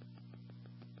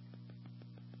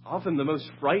 Often the most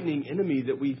frightening enemy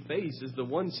that we face is the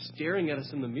one staring at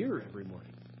us in the mirror every morning.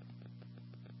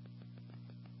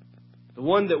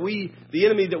 The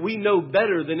enemy that we know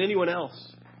better than anyone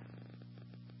else.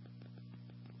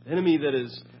 The enemy that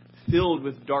is filled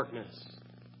with darkness,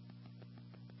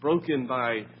 broken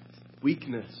by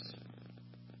weakness,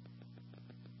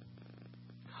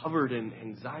 covered in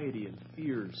anxiety and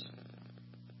fears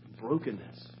and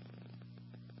brokenness.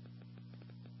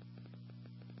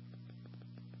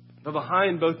 But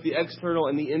behind both the external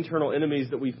and the internal enemies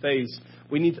that we face,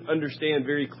 we need to understand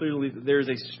very clearly that there is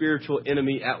a spiritual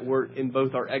enemy at work in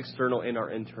both our external and our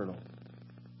internal.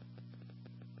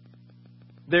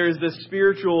 There is this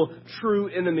spiritual true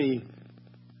enemy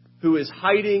who is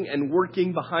hiding and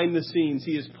working behind the scenes.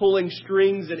 He is pulling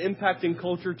strings and impacting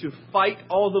culture to fight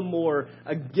all the more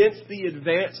against the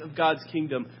advance of God's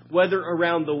kingdom, whether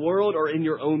around the world or in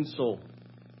your own soul.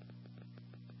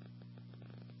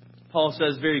 Paul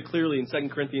says very clearly in 2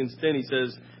 Corinthians 10, he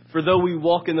says, "For though we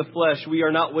walk in the flesh, we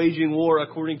are not waging war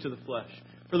according to the flesh.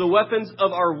 For the weapons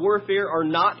of our warfare are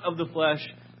not of the flesh,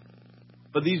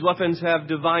 but these weapons have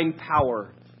divine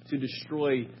power to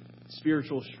destroy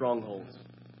spiritual strongholds."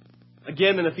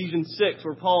 Again, in Ephesians 6,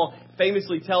 where Paul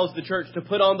famously tells the church to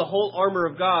put on the whole armor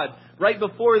of God, right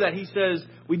before that he says,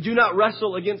 "We do not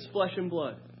wrestle against flesh and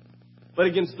blood, but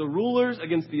against the rulers,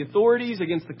 against the authorities,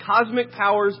 against the cosmic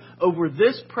powers over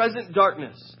this present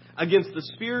darkness, against the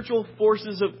spiritual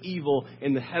forces of evil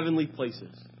in the heavenly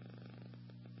places."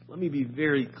 Let me be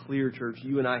very clear, church.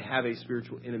 You and I have a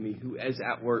spiritual enemy who is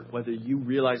at work, whether you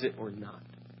realize it or not.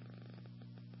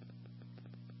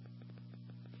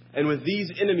 And with these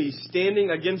enemies standing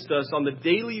against us on the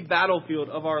daily battlefield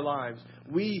of our lives,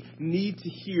 we need to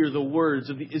hear the words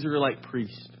of the Israelite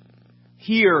priest.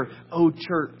 "Hear, O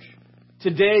church,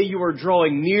 today you are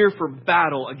drawing near for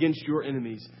battle against your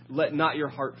enemies. Let not your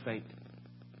heart faint.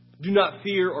 Do not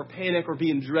fear or panic or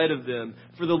be in dread of them,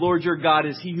 for the Lord your God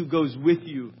is He who goes with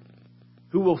you,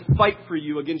 who will fight for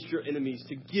you against your enemies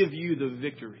to give you the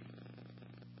victory."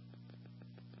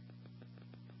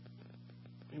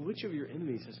 I mean, which of your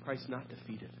enemies has Christ not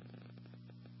defeated?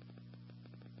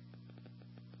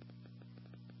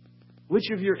 Which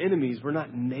of your enemies were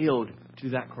not nailed to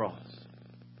that cross?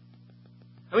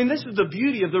 I mean, this is the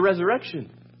beauty of the resurrection.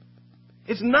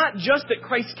 It's not just that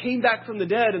Christ came back from the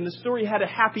dead and the story had a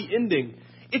happy ending.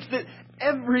 It's that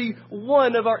every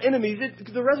one of our enemies,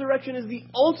 the resurrection is the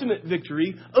ultimate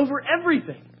victory over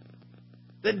everything.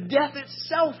 That death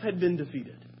itself had been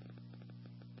defeated.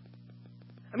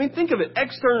 I mean, think of it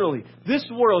externally. This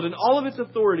world and all of its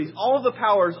authorities, all of the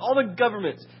powers, all the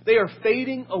governments, they are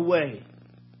fading away.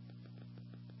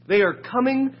 They are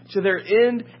coming to their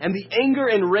end, and the anger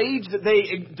and rage that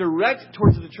they direct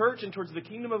towards the church and towards the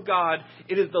kingdom of God,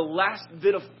 it is the last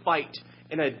bit of fight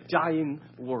in a dying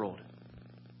world.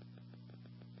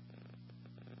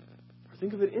 Or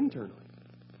think of it internally.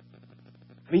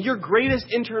 I mean, your greatest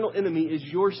internal enemy is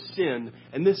your sin,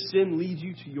 and this sin leads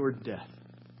you to your death.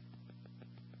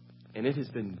 And it has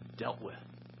been dealt with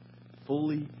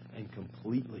fully and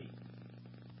completely.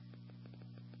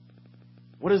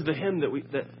 What is the hymn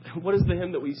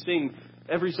that we sing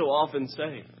every so often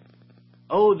say?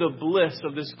 "Oh, the bliss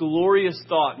of this glorious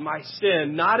thought, my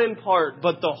sin, not in part,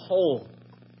 but the whole,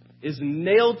 is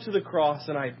nailed to the cross,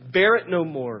 and I bear it no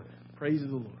more. Praise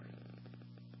the Lord.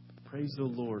 Praise the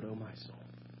Lord, O my soul."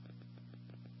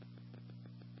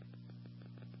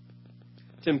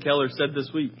 Tim Keller said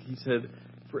this week, he said,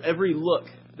 "For every look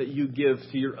that you give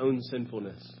to your own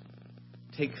sinfulness,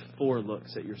 take 4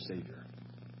 looks at your Savior.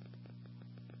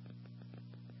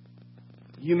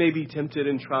 You may be tempted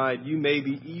and tried. You may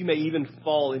even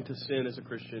fall into sin as a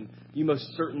Christian. You most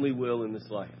certainly will in this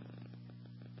life.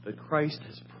 But Christ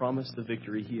has promised the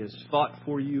victory. He has fought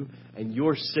for you, and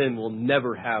your sin will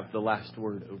never have the last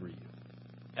word over you.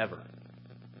 Ever.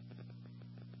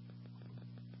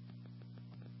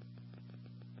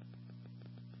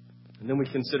 And then we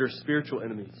consider spiritual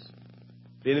enemies.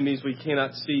 The enemies we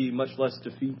cannot see, much less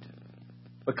defeat.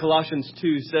 But Colossians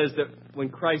 2 says that when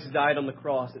Christ died on the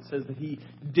cross, it says that He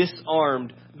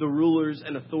disarmed the rulers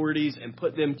and authorities and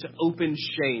put them to open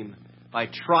shame by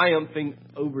triumphing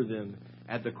over them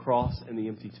at the cross and the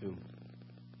empty tomb.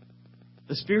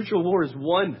 The spiritual war is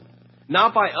won,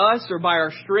 not by us or by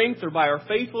our strength or by our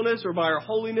faithfulness or by our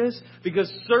holiness,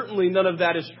 because certainly none of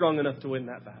that is strong enough to win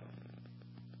that battle.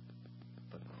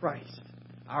 But Christ,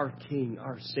 our King,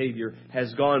 our Savior,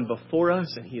 has gone before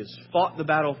us, and He has fought the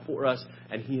battle for us,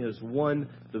 and He has won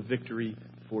the victory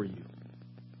for you.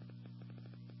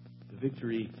 The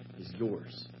victory is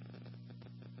yours.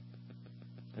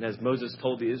 And as Moses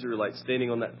told the Israelites standing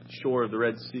on that shore of the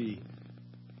Red Sea,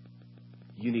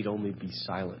 you need only be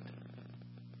silent.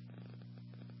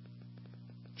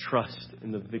 Trust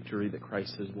in the victory that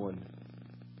Christ has won.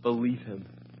 Believe Him.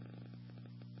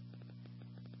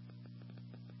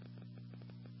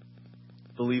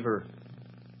 Believer,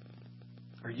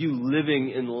 are you living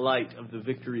in light of the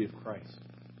victory of Christ?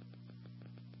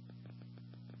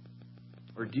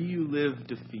 Or do you live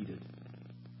defeated?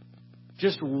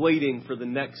 Just waiting for the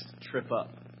next trip up,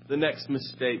 the next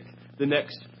mistake, the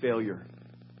next failure?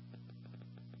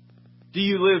 Do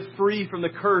you live free from the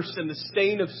curse and the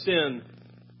stain of sin?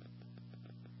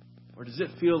 Or does it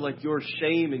feel like your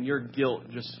shame and your guilt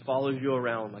just follows you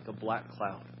around like a black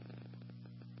cloud?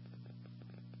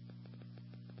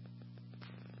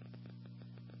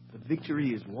 The victory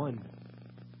is won.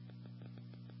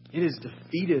 It is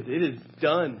defeated. It is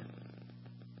done.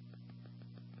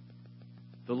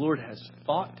 The Lord has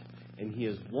fought, and He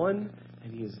has won,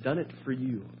 and He has done it for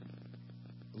you.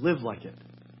 Live like it.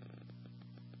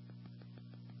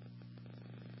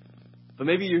 But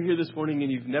maybe you're here this morning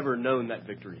and you've never known that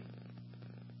victory.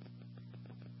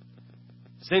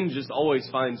 Sin just always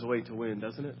finds a way to win,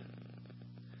 doesn't it?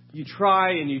 You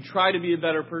try and you try to be a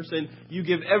better person. You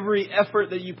give every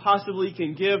effort that you possibly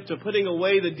can give to putting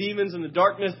away the demons and the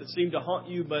darkness that seem to haunt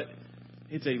you, but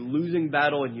it's a losing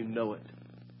battle and you know it.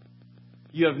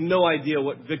 You have no idea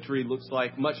what victory looks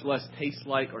like, much less tastes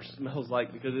like or smells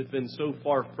like, because it's been so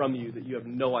far from you that you have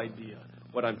no idea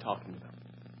what I'm talking about.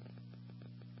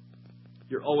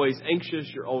 You're always anxious.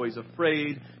 You're always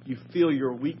afraid. You feel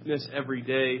your weakness every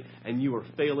day, and you are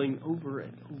failing over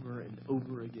and over and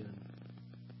over again.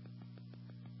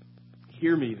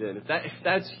 Hear me then. If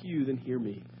that's you, then hear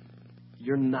me.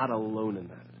 You're not alone in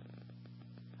that.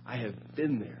 I have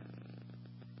been there.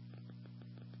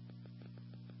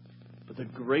 But the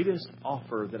greatest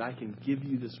offer that I can give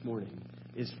you this morning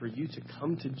is for you to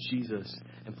come to Jesus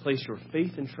and place your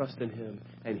faith and trust in Him,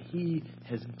 and He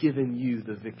has given you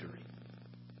the victory.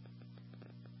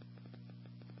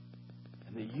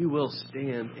 And that you will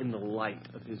stand in the light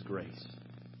of His grace.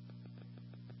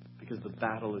 Because the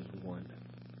battle is won.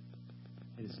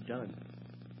 It is done.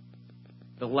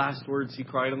 The last words He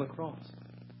cried on the cross.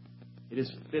 It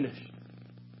is finished.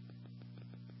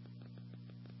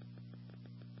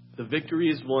 The victory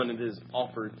is won and it is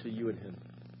offered to you and Him.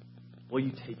 Will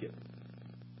you take it?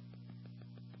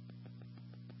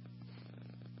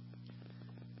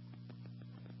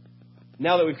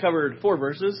 Now that we've covered 4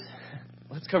 verses,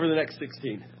 let's cover the next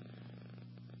 16.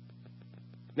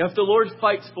 Now, if the Lord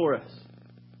fights for us,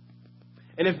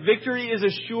 and if victory is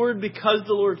assured because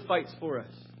the Lord fights for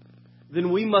us,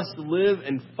 then we must live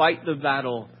and fight the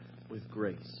battle with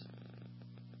grace.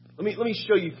 Let me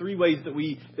show you 3 ways that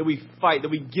we fight, that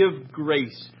we give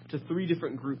grace to 3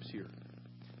 different groups here.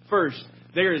 First,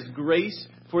 there is grace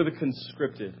for the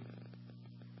conscripted.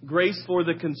 Grace for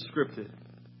the conscripted.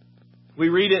 We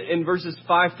read it in verses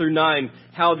 5 through 9,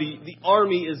 how the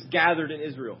army is gathered in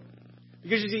Israel.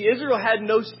 Because you see, Israel had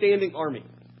no standing army.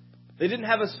 They didn't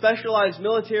have a specialized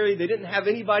military. They didn't have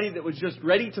anybody that was just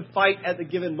ready to fight at the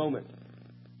given moment.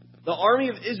 The army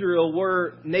of Israel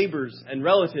were neighbors and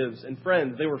relatives and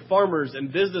friends. They were farmers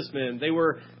and businessmen. They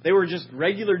were just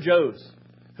regular Joes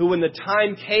who, when the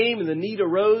time came and the need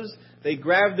arose, they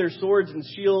grabbed their swords and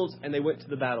shields and they went to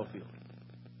the battlefield.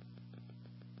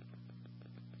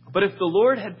 But if the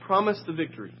Lord had promised the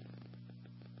victory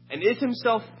and is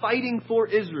Himself fighting for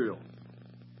Israel,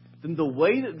 then the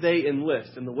way that they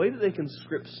enlist and the way that they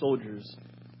conscript soldiers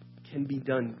can be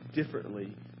done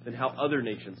differently than how other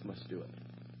nations must do it.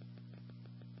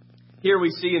 Here we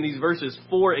see in these verses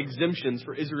 4 exemptions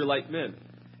for Israelite men.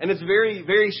 And it's very,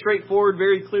 very straightforward,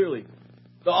 very clearly.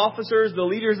 The officers, the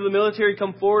leaders of the military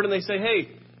come forward and they say, hey,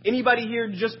 anybody here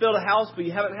just built a house, but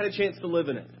you haven't had a chance to live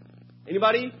in it?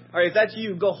 Anybody? All right, if that's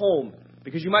you, go home.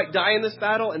 Because you might die in this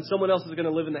battle and someone else is going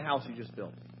to live in the house you just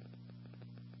built.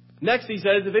 Next, he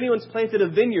says, if anyone's planted a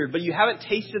vineyard, but you haven't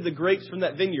tasted the grapes from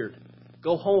that vineyard,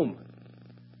 go home.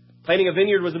 Planting a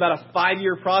vineyard was about a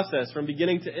 5-year process from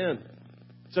beginning to end.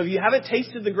 So if you haven't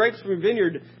tasted the grapes from your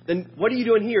vineyard, then what are you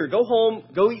doing here? Go home,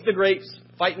 go eat the grapes,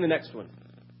 fight in the next one.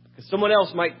 Because someone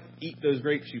else might eat those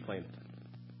grapes you planted.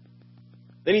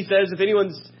 Then he says, if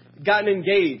anyone's gotten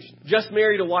engaged, just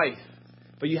married a wife,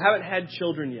 but you haven't had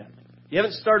children yet, you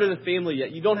haven't started a family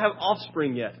yet, you don't have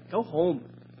offspring yet, go home.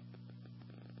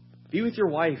 Be with your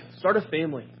wife, start a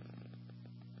family.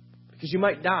 Because you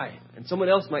might die, and someone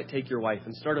else might take your wife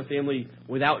and start a family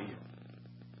without you.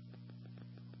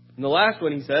 And the last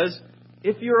one he says,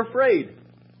 if you're afraid,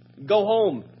 go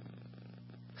home.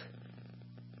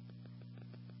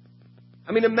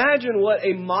 I mean, imagine what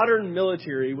a modern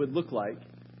military would look like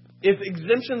if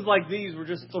exemptions like these were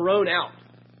just thrown out.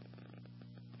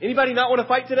 Anybody not want to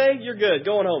fight today? You're good.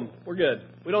 Going home. We're good.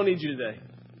 We don't need you today.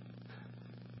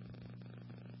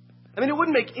 I mean, it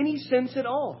wouldn't make any sense at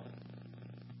all.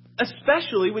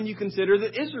 Especially when you consider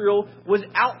that Israel was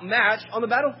outmatched on the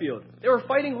battlefield. They were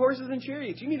fighting horses and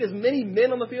chariots. You need as many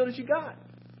men on the field as you got.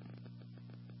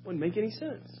 Wouldn't make any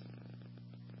sense.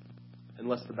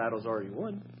 Unless the battle's already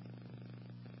won.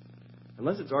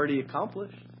 Unless it's already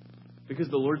accomplished. Because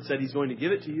the Lord said He's going to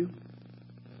give it to you.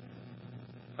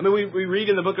 I mean, we read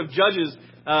in the book of Judges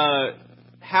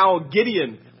how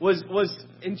Gideon was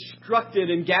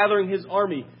instructed in gathering his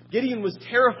army. Gideon was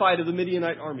terrified of the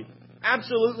Midianite army.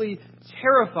 Absolutely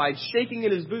terrified, shaking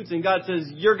in his boots. And God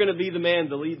says, you're going to be the man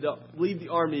to lead the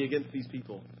army against these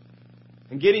people.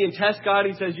 And Gideon tests God.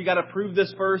 He says, you got to prove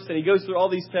this first. And he goes through all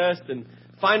these tests. And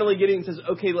finally Gideon says,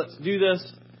 okay, let's do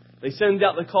this. They send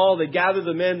out the call. They gather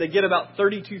the men. They get about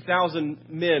 32,000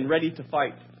 men ready to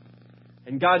fight.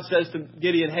 And God says to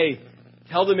Gideon, hey,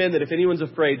 tell the men that if anyone's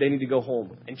afraid, they need to go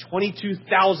home. And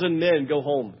 22,000 men go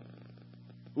home,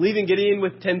 leaving Gideon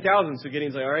with 10,000. So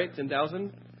Gideon's like, all right,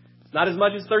 10,000. It's not as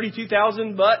much as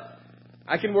 32,000, but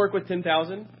I can work with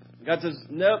 10,000. God says,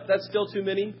 nope, that's still too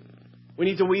many. We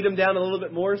need to weed them down a little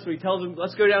bit more. So he tells them,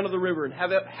 let's go down to the river and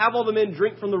have all the men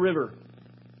drink from the river.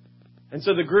 And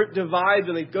so the group divides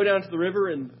and they go down to the river,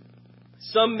 and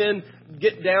some men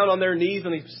get down on their knees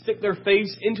and they stick their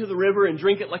face into the river and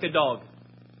drink it like a dog.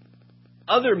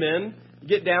 Other men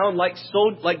get down like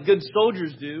good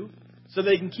soldiers do, so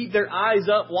they can keep their eyes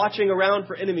up watching around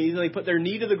for enemies, and they put their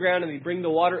knee to the ground and they bring the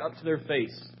water up to their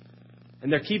face.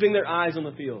 And they're keeping their eyes on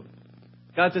the field.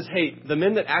 God says, hey, the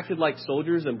men that acted like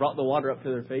soldiers and brought the water up to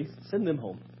their face, send them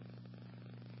home.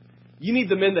 You need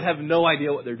the men that have no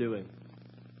idea what they're doing.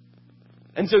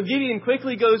 And so Gideon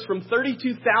quickly goes from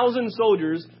 32,000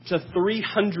 soldiers to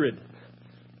 300.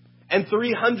 And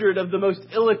 300 of the most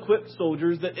ill-equipped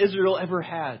soldiers that Israel ever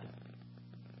had.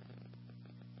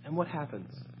 And what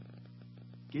happens?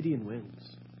 Gideon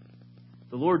wins.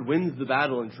 The Lord wins the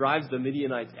battle and drives the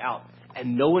Midianites out.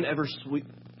 And no one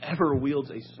ever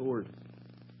wields a sword.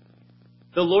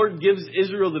 The Lord gives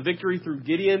Israel the victory through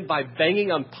Gideon by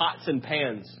banging on pots and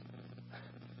pans.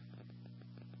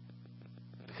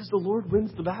 Because the Lord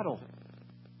wins the battle.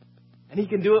 And He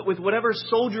can do it with whatever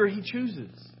soldier He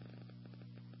chooses.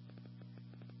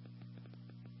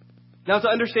 Now, to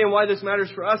understand why this matters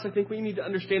for us, I think we need to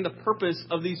understand the purpose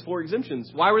of these 4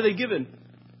 exemptions. Why were they given?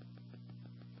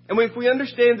 And if we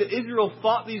understand that Israel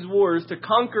fought these wars to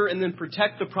conquer and then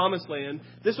protect the Promised Land,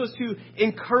 this was to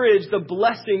encourage the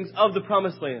blessings of the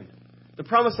Promised Land. The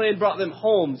Promised Land brought them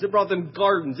homes. It brought them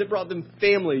gardens. It brought them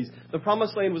families. The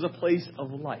Promised Land was a place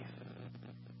of life.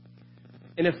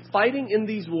 And if fighting in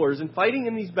these wars and fighting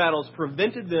in these battles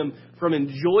prevented them from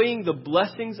enjoying the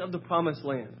blessings of the Promised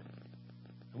Land,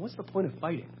 then what's the point of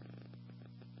fighting?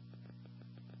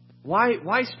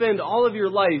 Why spend all of your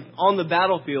life on the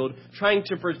battlefield trying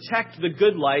to protect the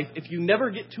good life if you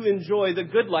never get to enjoy the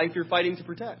good life you're fighting to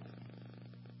protect?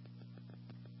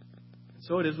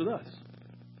 So it is with us.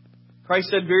 Christ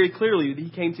said very clearly that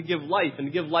He came to give life and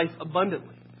to give life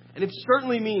abundantly. And it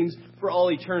certainly means for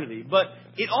all eternity. But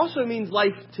it also means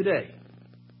life today.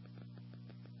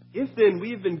 If then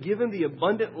we have been given the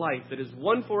abundant life that is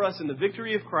won for us in the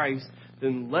victory of Christ,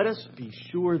 then let us be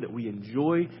sure that we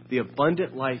enjoy the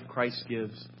abundant life Christ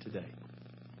gives today.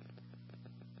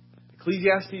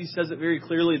 Ecclesiastes says it very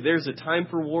clearly. There's a time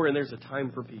for war and there's a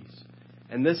time for peace.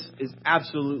 And this is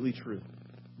absolutely true.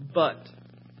 But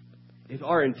if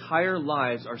our entire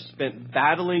lives are spent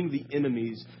battling the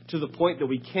enemies to the point that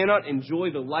we cannot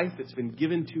enjoy the life that's been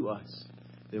given to us,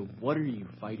 then what are you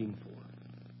fighting for?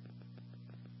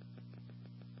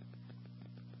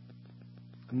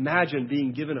 Imagine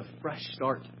being given a fresh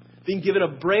start, being given a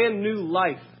brand new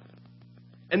life,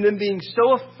 and then being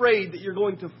so afraid that you're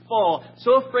going to fall,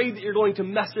 so afraid that you're going to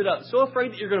mess it up, so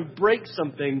afraid that you're going to break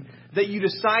something that you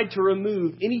decide to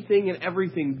remove anything and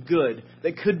everything good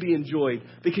that could be enjoyed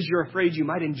because you're afraid you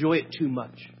might enjoy it too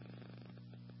much.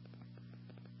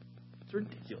 It's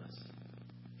ridiculous.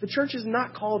 The church is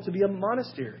not called to be a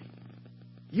monastery.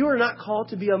 You are not called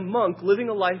to be a monk living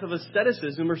a life of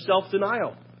asceticism or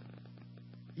self-denial.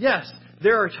 Yes,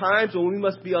 there are times when we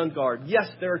must be on guard. Yes,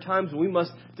 there are times when we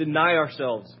must deny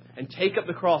ourselves and take up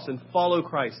the cross and follow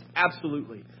Christ.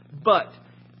 Absolutely. But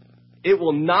it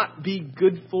will not be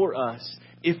good for us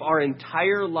if our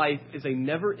entire life is a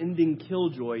never-ending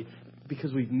killjoy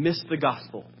because we've missed the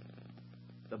gospel.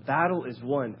 The battle is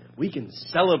won. We can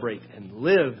celebrate and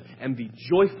live and be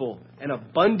joyful and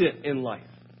abundant in life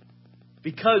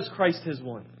because Christ has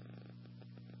won.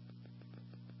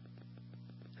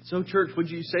 So, church, would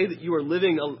you say that you are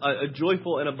living a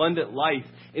joyful and abundant life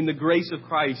in the grace of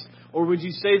Christ? Or would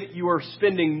you say that you are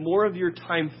spending more of your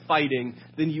time fighting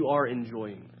than you are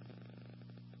enjoying?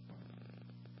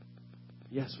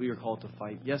 Yes, we are called to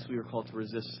fight. Yes, we are called to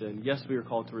resist sin. Yes, we are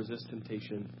called to resist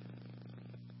temptation,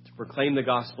 to proclaim the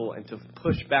gospel, and to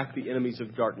push back the enemies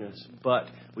of darkness. But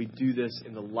we do this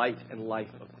in the light and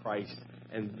life of Christ.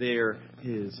 And there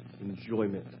is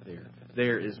enjoyment there.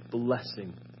 There is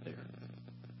blessing there.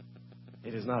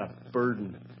 It is not a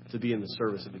burden to be in the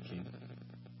service of the King.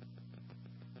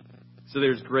 So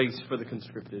there's grace for the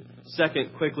conscripted.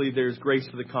 Second, quickly, there's grace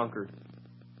for the conquered.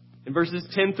 In verses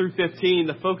 10 through 15,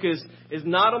 the focus is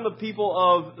not on the people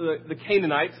of the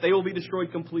Canaanites. They will be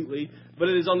destroyed completely. But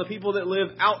it is on the people that live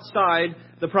outside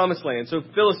the promised land. So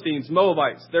Philistines,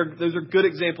 Moabites, those are good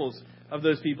examples of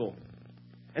those people.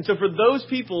 And so for those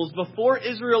peoples, before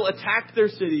Israel attacked their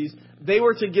cities, they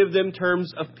were to give them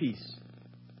terms of peace.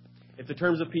 If the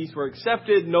terms of peace were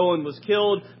accepted, no one was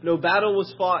killed, no battle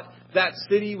was fought, that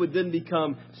city would then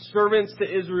become servants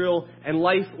to Israel and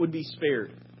life would be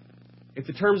spared. If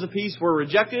the terms of peace were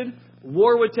rejected,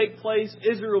 war would take place.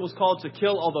 Israel was called to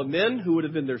kill all the men who would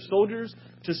have been their soldiers,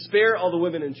 to spare all the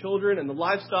women and children and the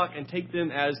livestock and take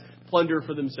them as plunder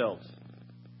for themselves.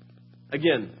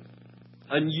 Again,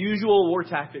 unusual war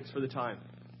tactics for the time.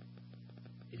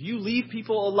 If you leave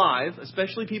people alive,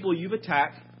 especially people you've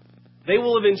attacked, they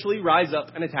will eventually rise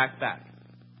up and attack back.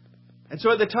 And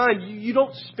so at the time, you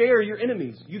don't spare your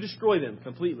enemies. You destroy them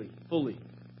completely, fully,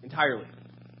 entirely.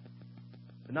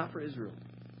 But not for Israel.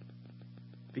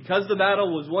 Because the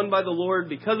battle was won by the Lord,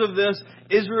 because of this,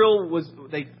 Israel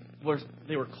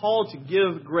they were called to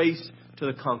give grace to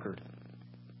the conquered.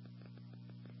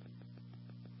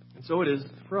 And so it is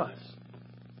for us.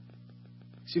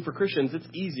 See, for Christians, it's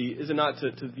easy, is it not,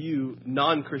 to view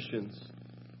non-Christians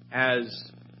as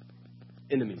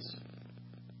enemies.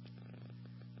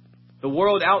 The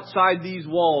world outside these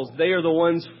walls, they are the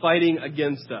ones fighting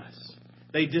against us.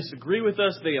 They disagree with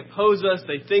us, they oppose us,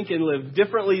 they think and live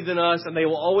differently than us, and they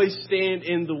will always stand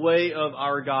in the way of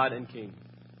our God and King.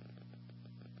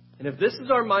 And if this is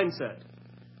our mindset,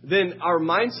 then our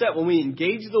mindset when we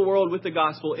engage the world with the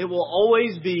gospel, it will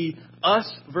always be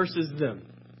us versus them.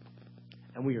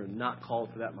 And we are not called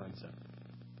for that mindset.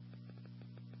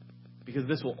 Because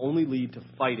this will only lead to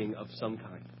fighting of some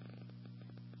kind.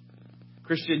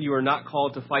 Christian, you are not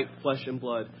called to fight flesh and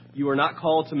blood. You are not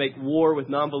called to make war with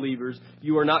non-believers.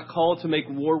 You are not called to make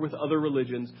war with other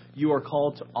religions. You are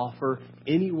called to offer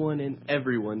anyone and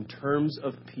everyone terms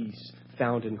of peace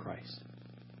found in Christ.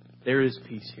 There is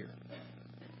peace here.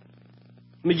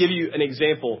 Let me give you an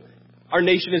example. Our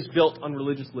nation is built on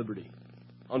religious liberty,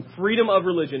 on freedom of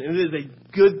religion, and it is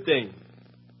a good thing.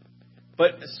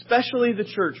 But especially the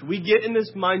church, we get in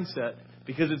this mindset,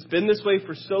 because it's been this way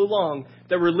for so long,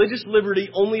 that religious liberty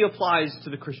only applies to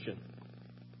the Christian.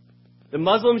 The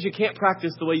Muslims, you can't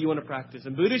practice the way you want to practice.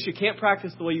 And Buddhists, you can't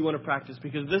practice the way you want to practice,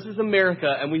 because this is America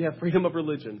and we have freedom of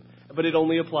religion. But it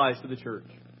only applies to the church.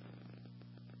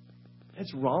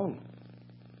 It's wrong.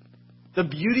 The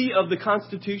beauty of the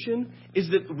Constitution is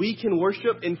that we can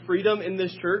worship in freedom in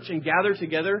this church and gather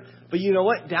together. But you know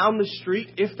what? Down the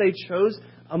street, if they chose,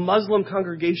 a Muslim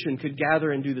congregation could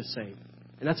gather and do the same.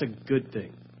 And that's a good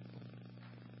thing.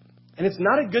 And it's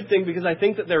not a good thing because I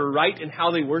think that they're right in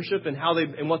how they worship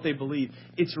and what they believe.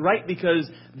 It's right because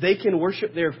they can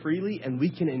worship there freely and we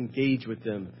can engage with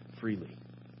them freely.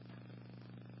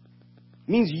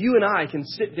 means you and I can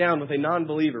sit down with a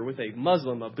non-believer, with a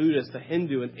Muslim, a Buddhist, a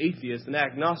Hindu, an atheist, an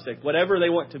agnostic, whatever they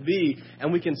want to be,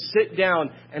 and we can sit down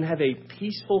and have a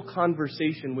peaceful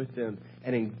conversation with them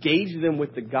and engage them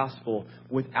with the gospel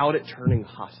without it turning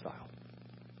hostile.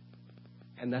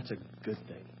 And that's a good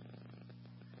thing.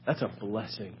 That's a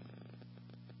blessing.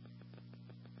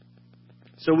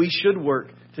 So we should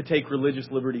work to take religious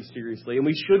liberty seriously, and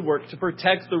we should work to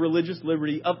protect the religious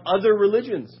liberty of other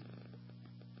religions.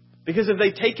 Because if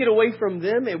they take it away from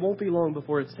them, it won't be long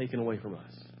before it's taken away from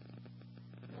us.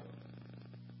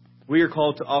 We are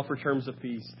called to offer terms of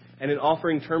peace. And in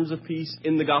offering terms of peace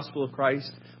in the gospel of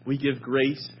Christ, we give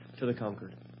grace to the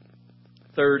conquered.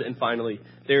 Third and finally,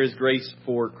 there is grace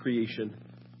for creation.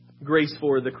 Grace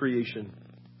for the creation.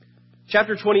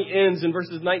 Chapter 20 ends in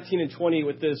verses 19 and 20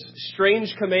 with this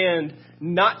strange command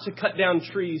not to cut down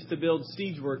trees to build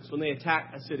siege works when they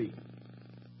attack a city.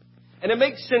 And it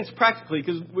makes sense practically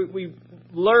because we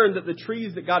learned that the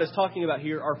trees that God is talking about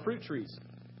here are fruit trees.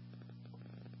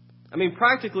 I mean,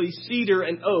 practically, cedar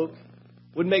and oak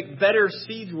would make better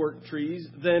siege work trees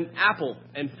than apple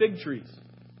and fig trees.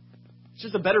 It's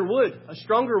just a better wood, a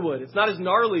stronger wood. It's not as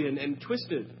gnarly and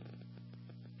twisted.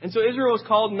 And so Israel was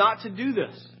called not to do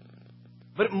this.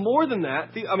 But more than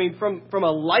that, from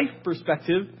a life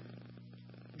perspective,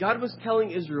 God was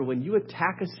telling Israel, when you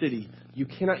attack a city, you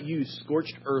cannot use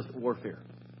scorched earth warfare.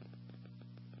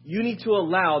 You need to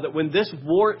allow that when this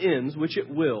war ends, which it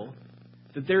will,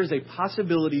 that there is a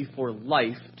possibility for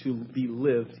life to be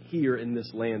lived here in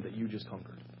this land that you just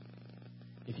conquered.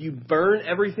 If you burn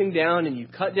everything down and you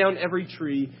cut down every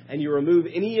tree and you remove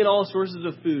any and all sources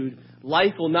of food,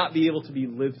 life will not be able to be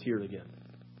lived here again.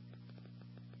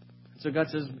 So God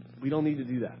says, we don't need to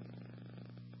do that.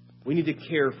 We need to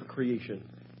care for creation,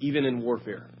 even in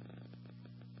warfare.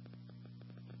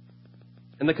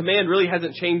 And the command really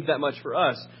hasn't changed that much for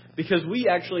us because we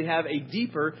actually have a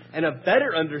deeper and a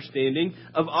better understanding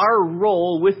of our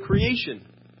role with creation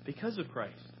because of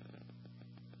Christ.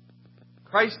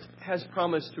 Christ has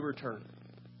promised to return.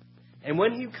 And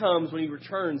when He comes, when He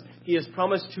returns, He has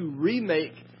promised to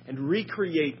remake and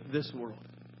recreate this world.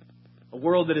 A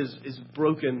world that is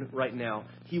broken right now.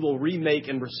 He will remake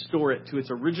and restore it to its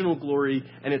original glory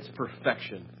and its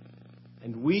perfection.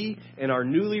 And we, in our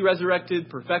newly resurrected,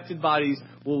 perfected bodies,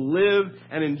 will live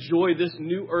and enjoy this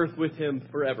new earth with Him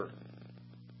forever.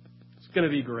 It's going to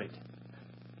be great.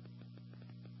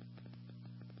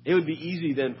 It would be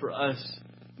easy then for us,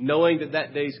 knowing that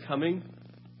that day's coming,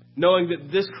 knowing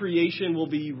that this creation will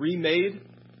be remade,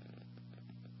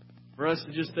 for us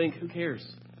to just think, who cares?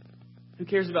 Who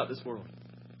cares about this world?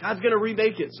 God's going to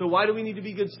remake it, so why do we need to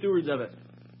be good stewards of it?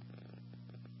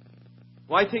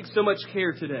 Why take so much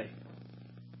care today?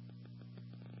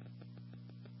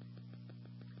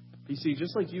 You see,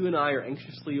 just like you and I are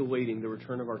anxiously awaiting the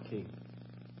return of our King,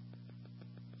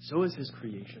 so is His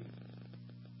creation.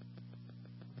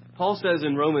 Paul says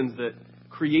in Romans that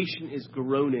creation is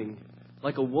groaning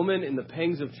like a woman in the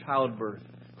pangs of childbirth.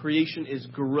 Creation is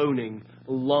groaning,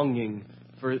 longing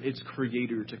for its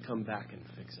Creator to come back and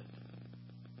fix it.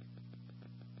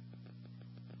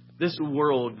 This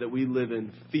world that we live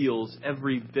in feels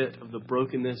every bit of the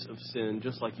brokenness of sin,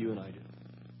 just like you and I do.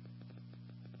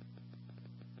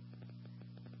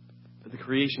 But the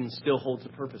creation still holds a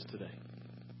purpose today.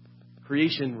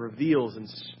 Creation reveals and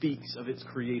speaks of its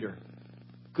Creator,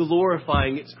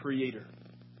 glorifying its Creator.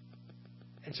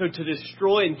 And so to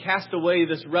destroy and cast away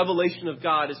this revelation of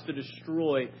God is to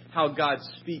destroy how God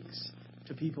speaks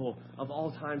to people of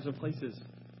all times and places.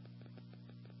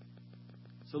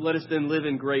 So let us then live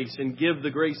in grace and give the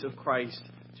grace of Christ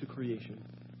to creation.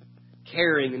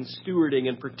 Caring and stewarding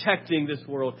and protecting this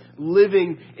world.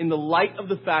 Living in the light of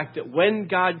the fact that when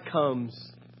God comes,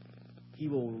 He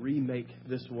will remake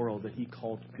this world that He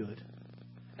called good.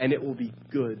 And it will be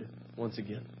good once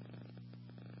again.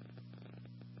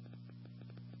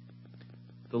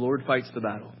 The Lord fights the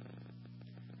battle.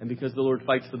 And because the Lord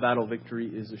fights the battle, victory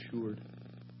is assured.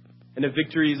 And if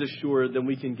victory is assured, then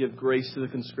we can give grace to the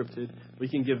conscripted, we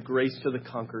can give grace to the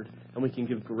conquered, and we can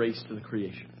give grace to the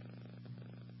creation.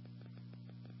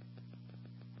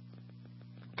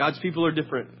 God's people are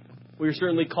different. We are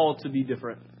certainly called to be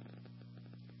different.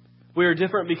 We are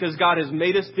different because God has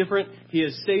made us different. He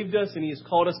has saved us, and He has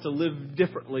called us to live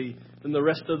differently than the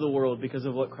rest of the world because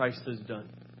of what Christ has done.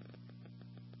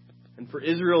 And for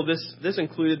Israel, this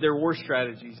included their war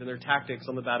strategies and their tactics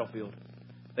on the battlefield.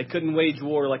 They couldn't wage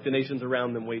war like the nations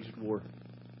around them waged war.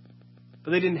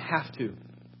 But they didn't have to,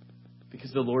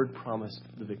 because the Lord promised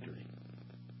the victory.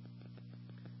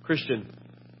 Christian,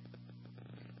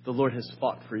 the Lord has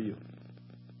fought for you.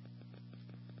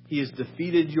 He has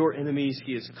defeated your enemies.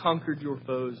 He has conquered your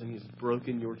foes, and He has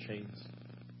broken your chains.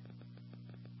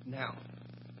 Now,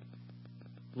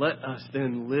 let us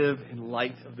then live in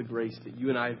light of the grace that you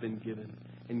and I have been given,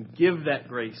 and give that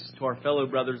grace to our fellow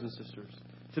brothers and sisters,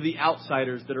 to the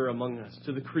outsiders that are among us,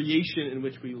 to the creation in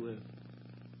which we live.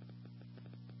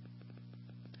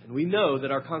 And we know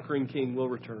that our conquering King will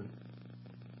return.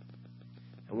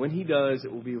 And when He does,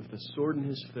 it will be with the sword in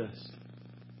His fist.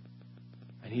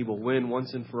 And He will win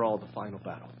once and for all the final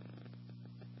battle.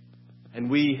 And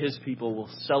we, His people, will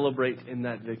celebrate in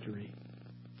that victory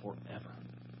forever.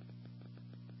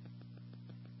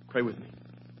 Pray with me.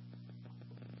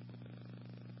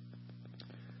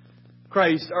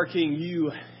 Christ, our King,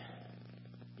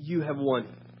 you have won.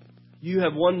 You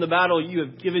have won the battle. You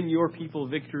have given your people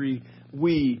victory.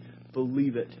 We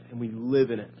believe it and we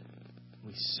live in it.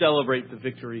 We celebrate the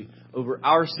victory over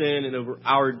our sin and over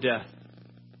our death.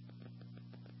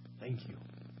 Thank you.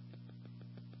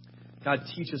 God,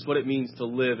 teach us what it means to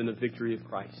live in the victory of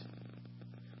Christ.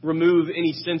 Remove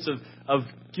any sense of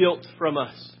guilt from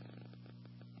us.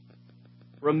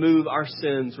 Remove our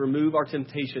sins. Remove our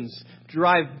temptations.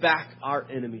 Drive back our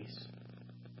enemies.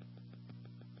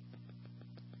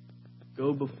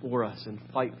 Go before us and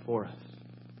fight for us.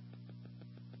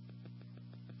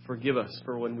 Forgive us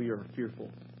for when we are fearful,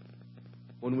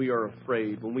 when we are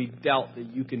afraid, when we doubt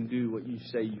that you can do what you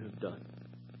say you have done.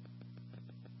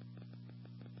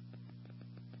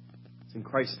 It's in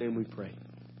Christ's name we pray.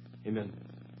 Amen.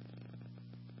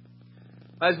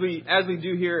 As we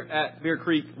do here at Bear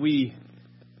Creek, we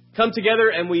come together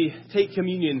and we take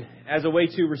communion as a way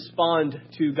to respond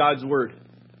to God's Word.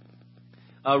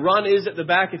 Ron is at the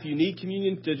back. If you need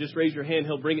communion, to just raise your hand,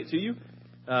 he'll bring it to you.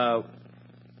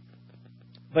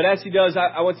 But as he does,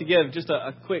 I want to give just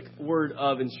a quick word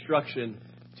of instruction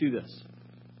to this.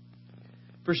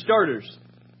 For starters,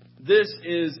 this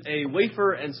is a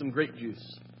wafer and some grape juice.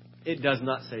 It does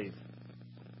not save.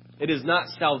 It is not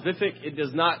salvific. It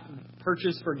does not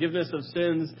purchase forgiveness of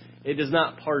sins. It does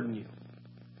not pardon you.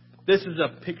 This is a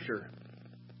picture.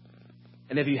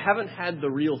 And if you haven't had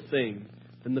the real thing,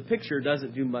 then the picture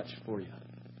doesn't do much for you.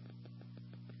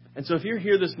 And so if you're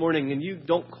here this morning and you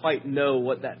don't quite know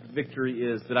what that victory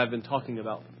is that I've been talking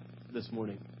about this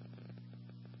morning,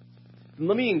 then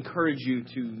let me encourage you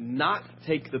to not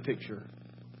take the picture,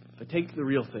 but take the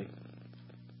real thing.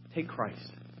 Take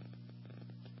Christ.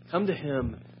 Come to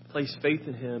Him, place faith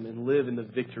in Him, and live in the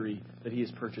victory that He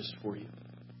has purchased for you.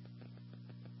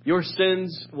 Your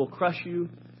sins will crush you,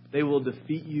 they will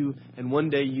defeat you, and one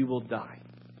day you will die.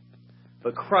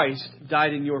 But Christ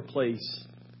died in your place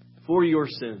for your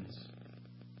sins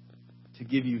to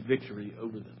give you victory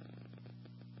over them.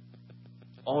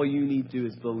 All you need to do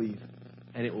is believe,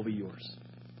 and it will be yours.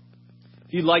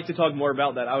 If you'd like to talk more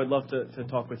about that, I would love to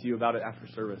talk with you about it after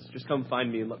service. Just come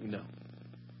find me and let me know.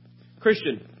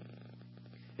 Christian,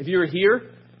 if you're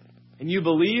here and you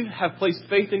believe, have placed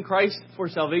faith in Christ for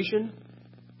salvation,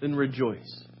 then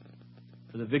rejoice,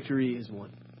 for the victory is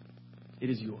won. It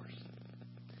is yours.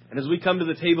 And as we come to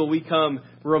the table, we come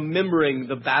remembering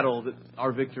the battle that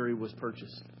our victory was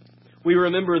purchased. We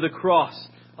remember the cross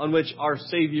on which our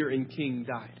Savior and King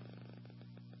died.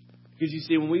 Because you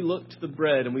see, when we look to the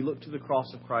bread and we look to the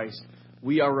cross of Christ,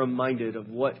 we are reminded of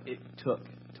what it took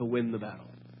to win the battle.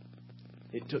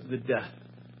 It took the death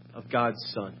of God's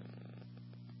Son.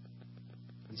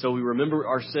 And so we remember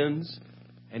our sins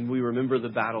and we remember the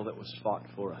battle that was fought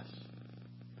for us.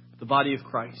 The body of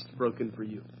Christ broken for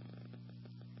you.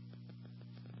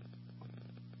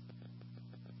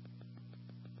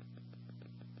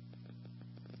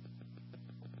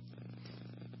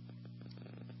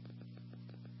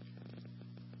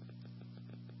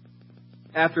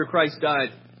 After Christ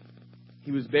died,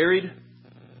 He was buried.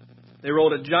 They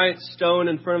rolled a giant stone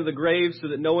in front of the grave so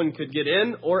that no one could get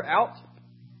in or out.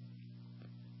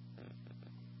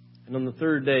 And on the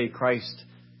third day, Christ,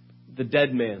 the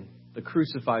dead man, the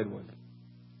crucified one,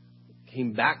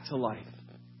 came back to life,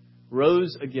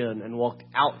 rose again, and walked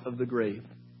out of the grave.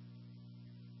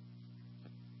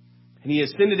 And He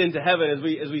ascended into heaven, as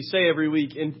we say every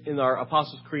week in our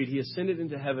Apostles' Creed. He ascended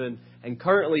into heaven, and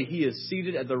currently He is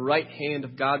seated at the right hand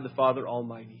of God the Father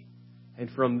Almighty. And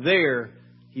from there,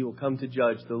 He will come to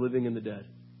judge the living and the dead.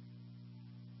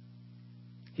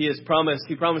 He promised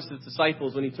His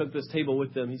disciples when He took this table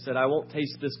with them, He said, I won't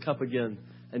taste this cup again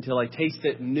until I taste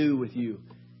it new with you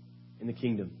in the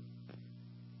kingdom.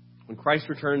 When Christ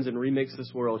returns and remakes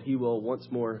this world, He will once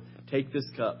more take this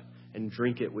cup and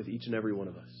drink it with each and every one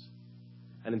of us.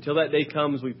 And until that day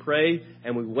comes, we pray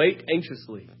and we wait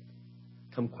anxiously.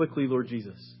 Come quickly, Lord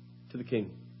Jesus, to the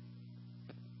King.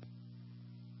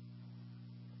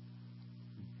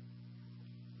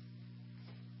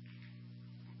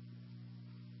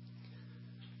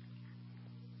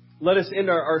 let us end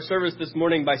our service this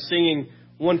morning by singing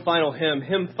one final hymn,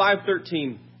 hymn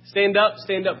 513. Stand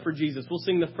up for Jesus. We'll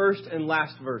sing the first and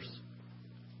last verse.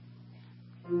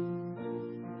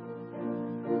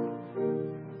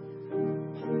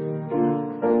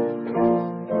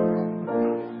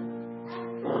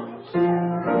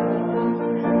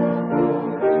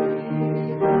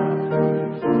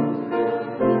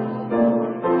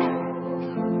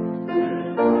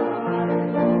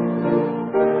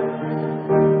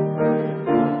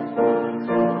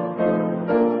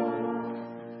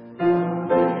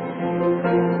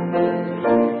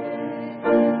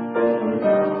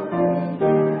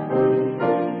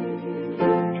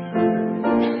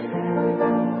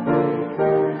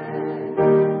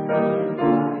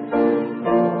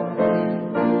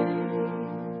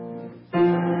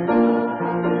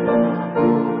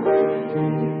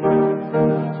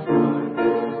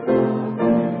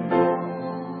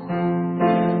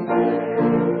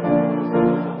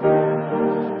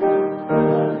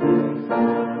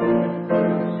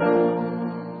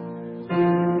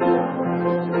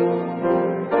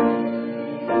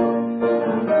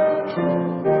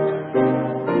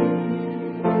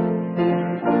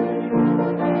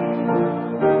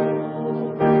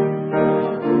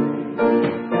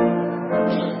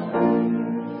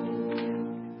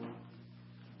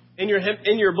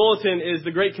 In your bulletin is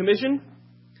the Great Commission.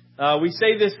 We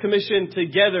say this commission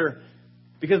together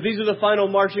because these are the final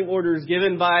marching orders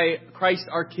given by Christ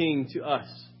our King to us.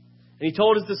 And He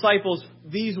told His disciples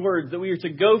these words, that we are to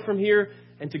go from here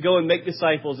and to go and make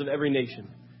disciples of every nation,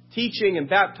 teaching and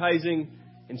baptizing,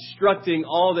 instructing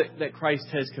all that Christ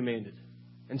has commanded.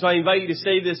 And so I invite you to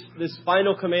say this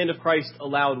final command of Christ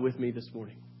aloud with me this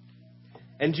morning.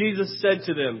 And Jesus said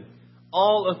to them,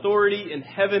 "All authority in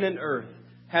heaven and earth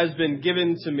has been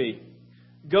given to me.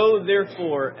 Go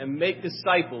therefore and make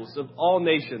disciples of all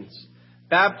nations,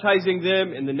 baptizing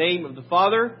them in the name of the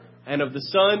Father and of the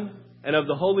Son and of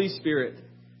the Holy Spirit,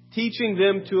 teaching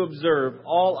them to observe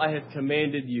all I have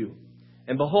commanded you.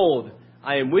 And behold,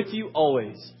 I am with you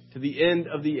always to the end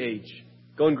of the age."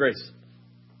 Go in grace.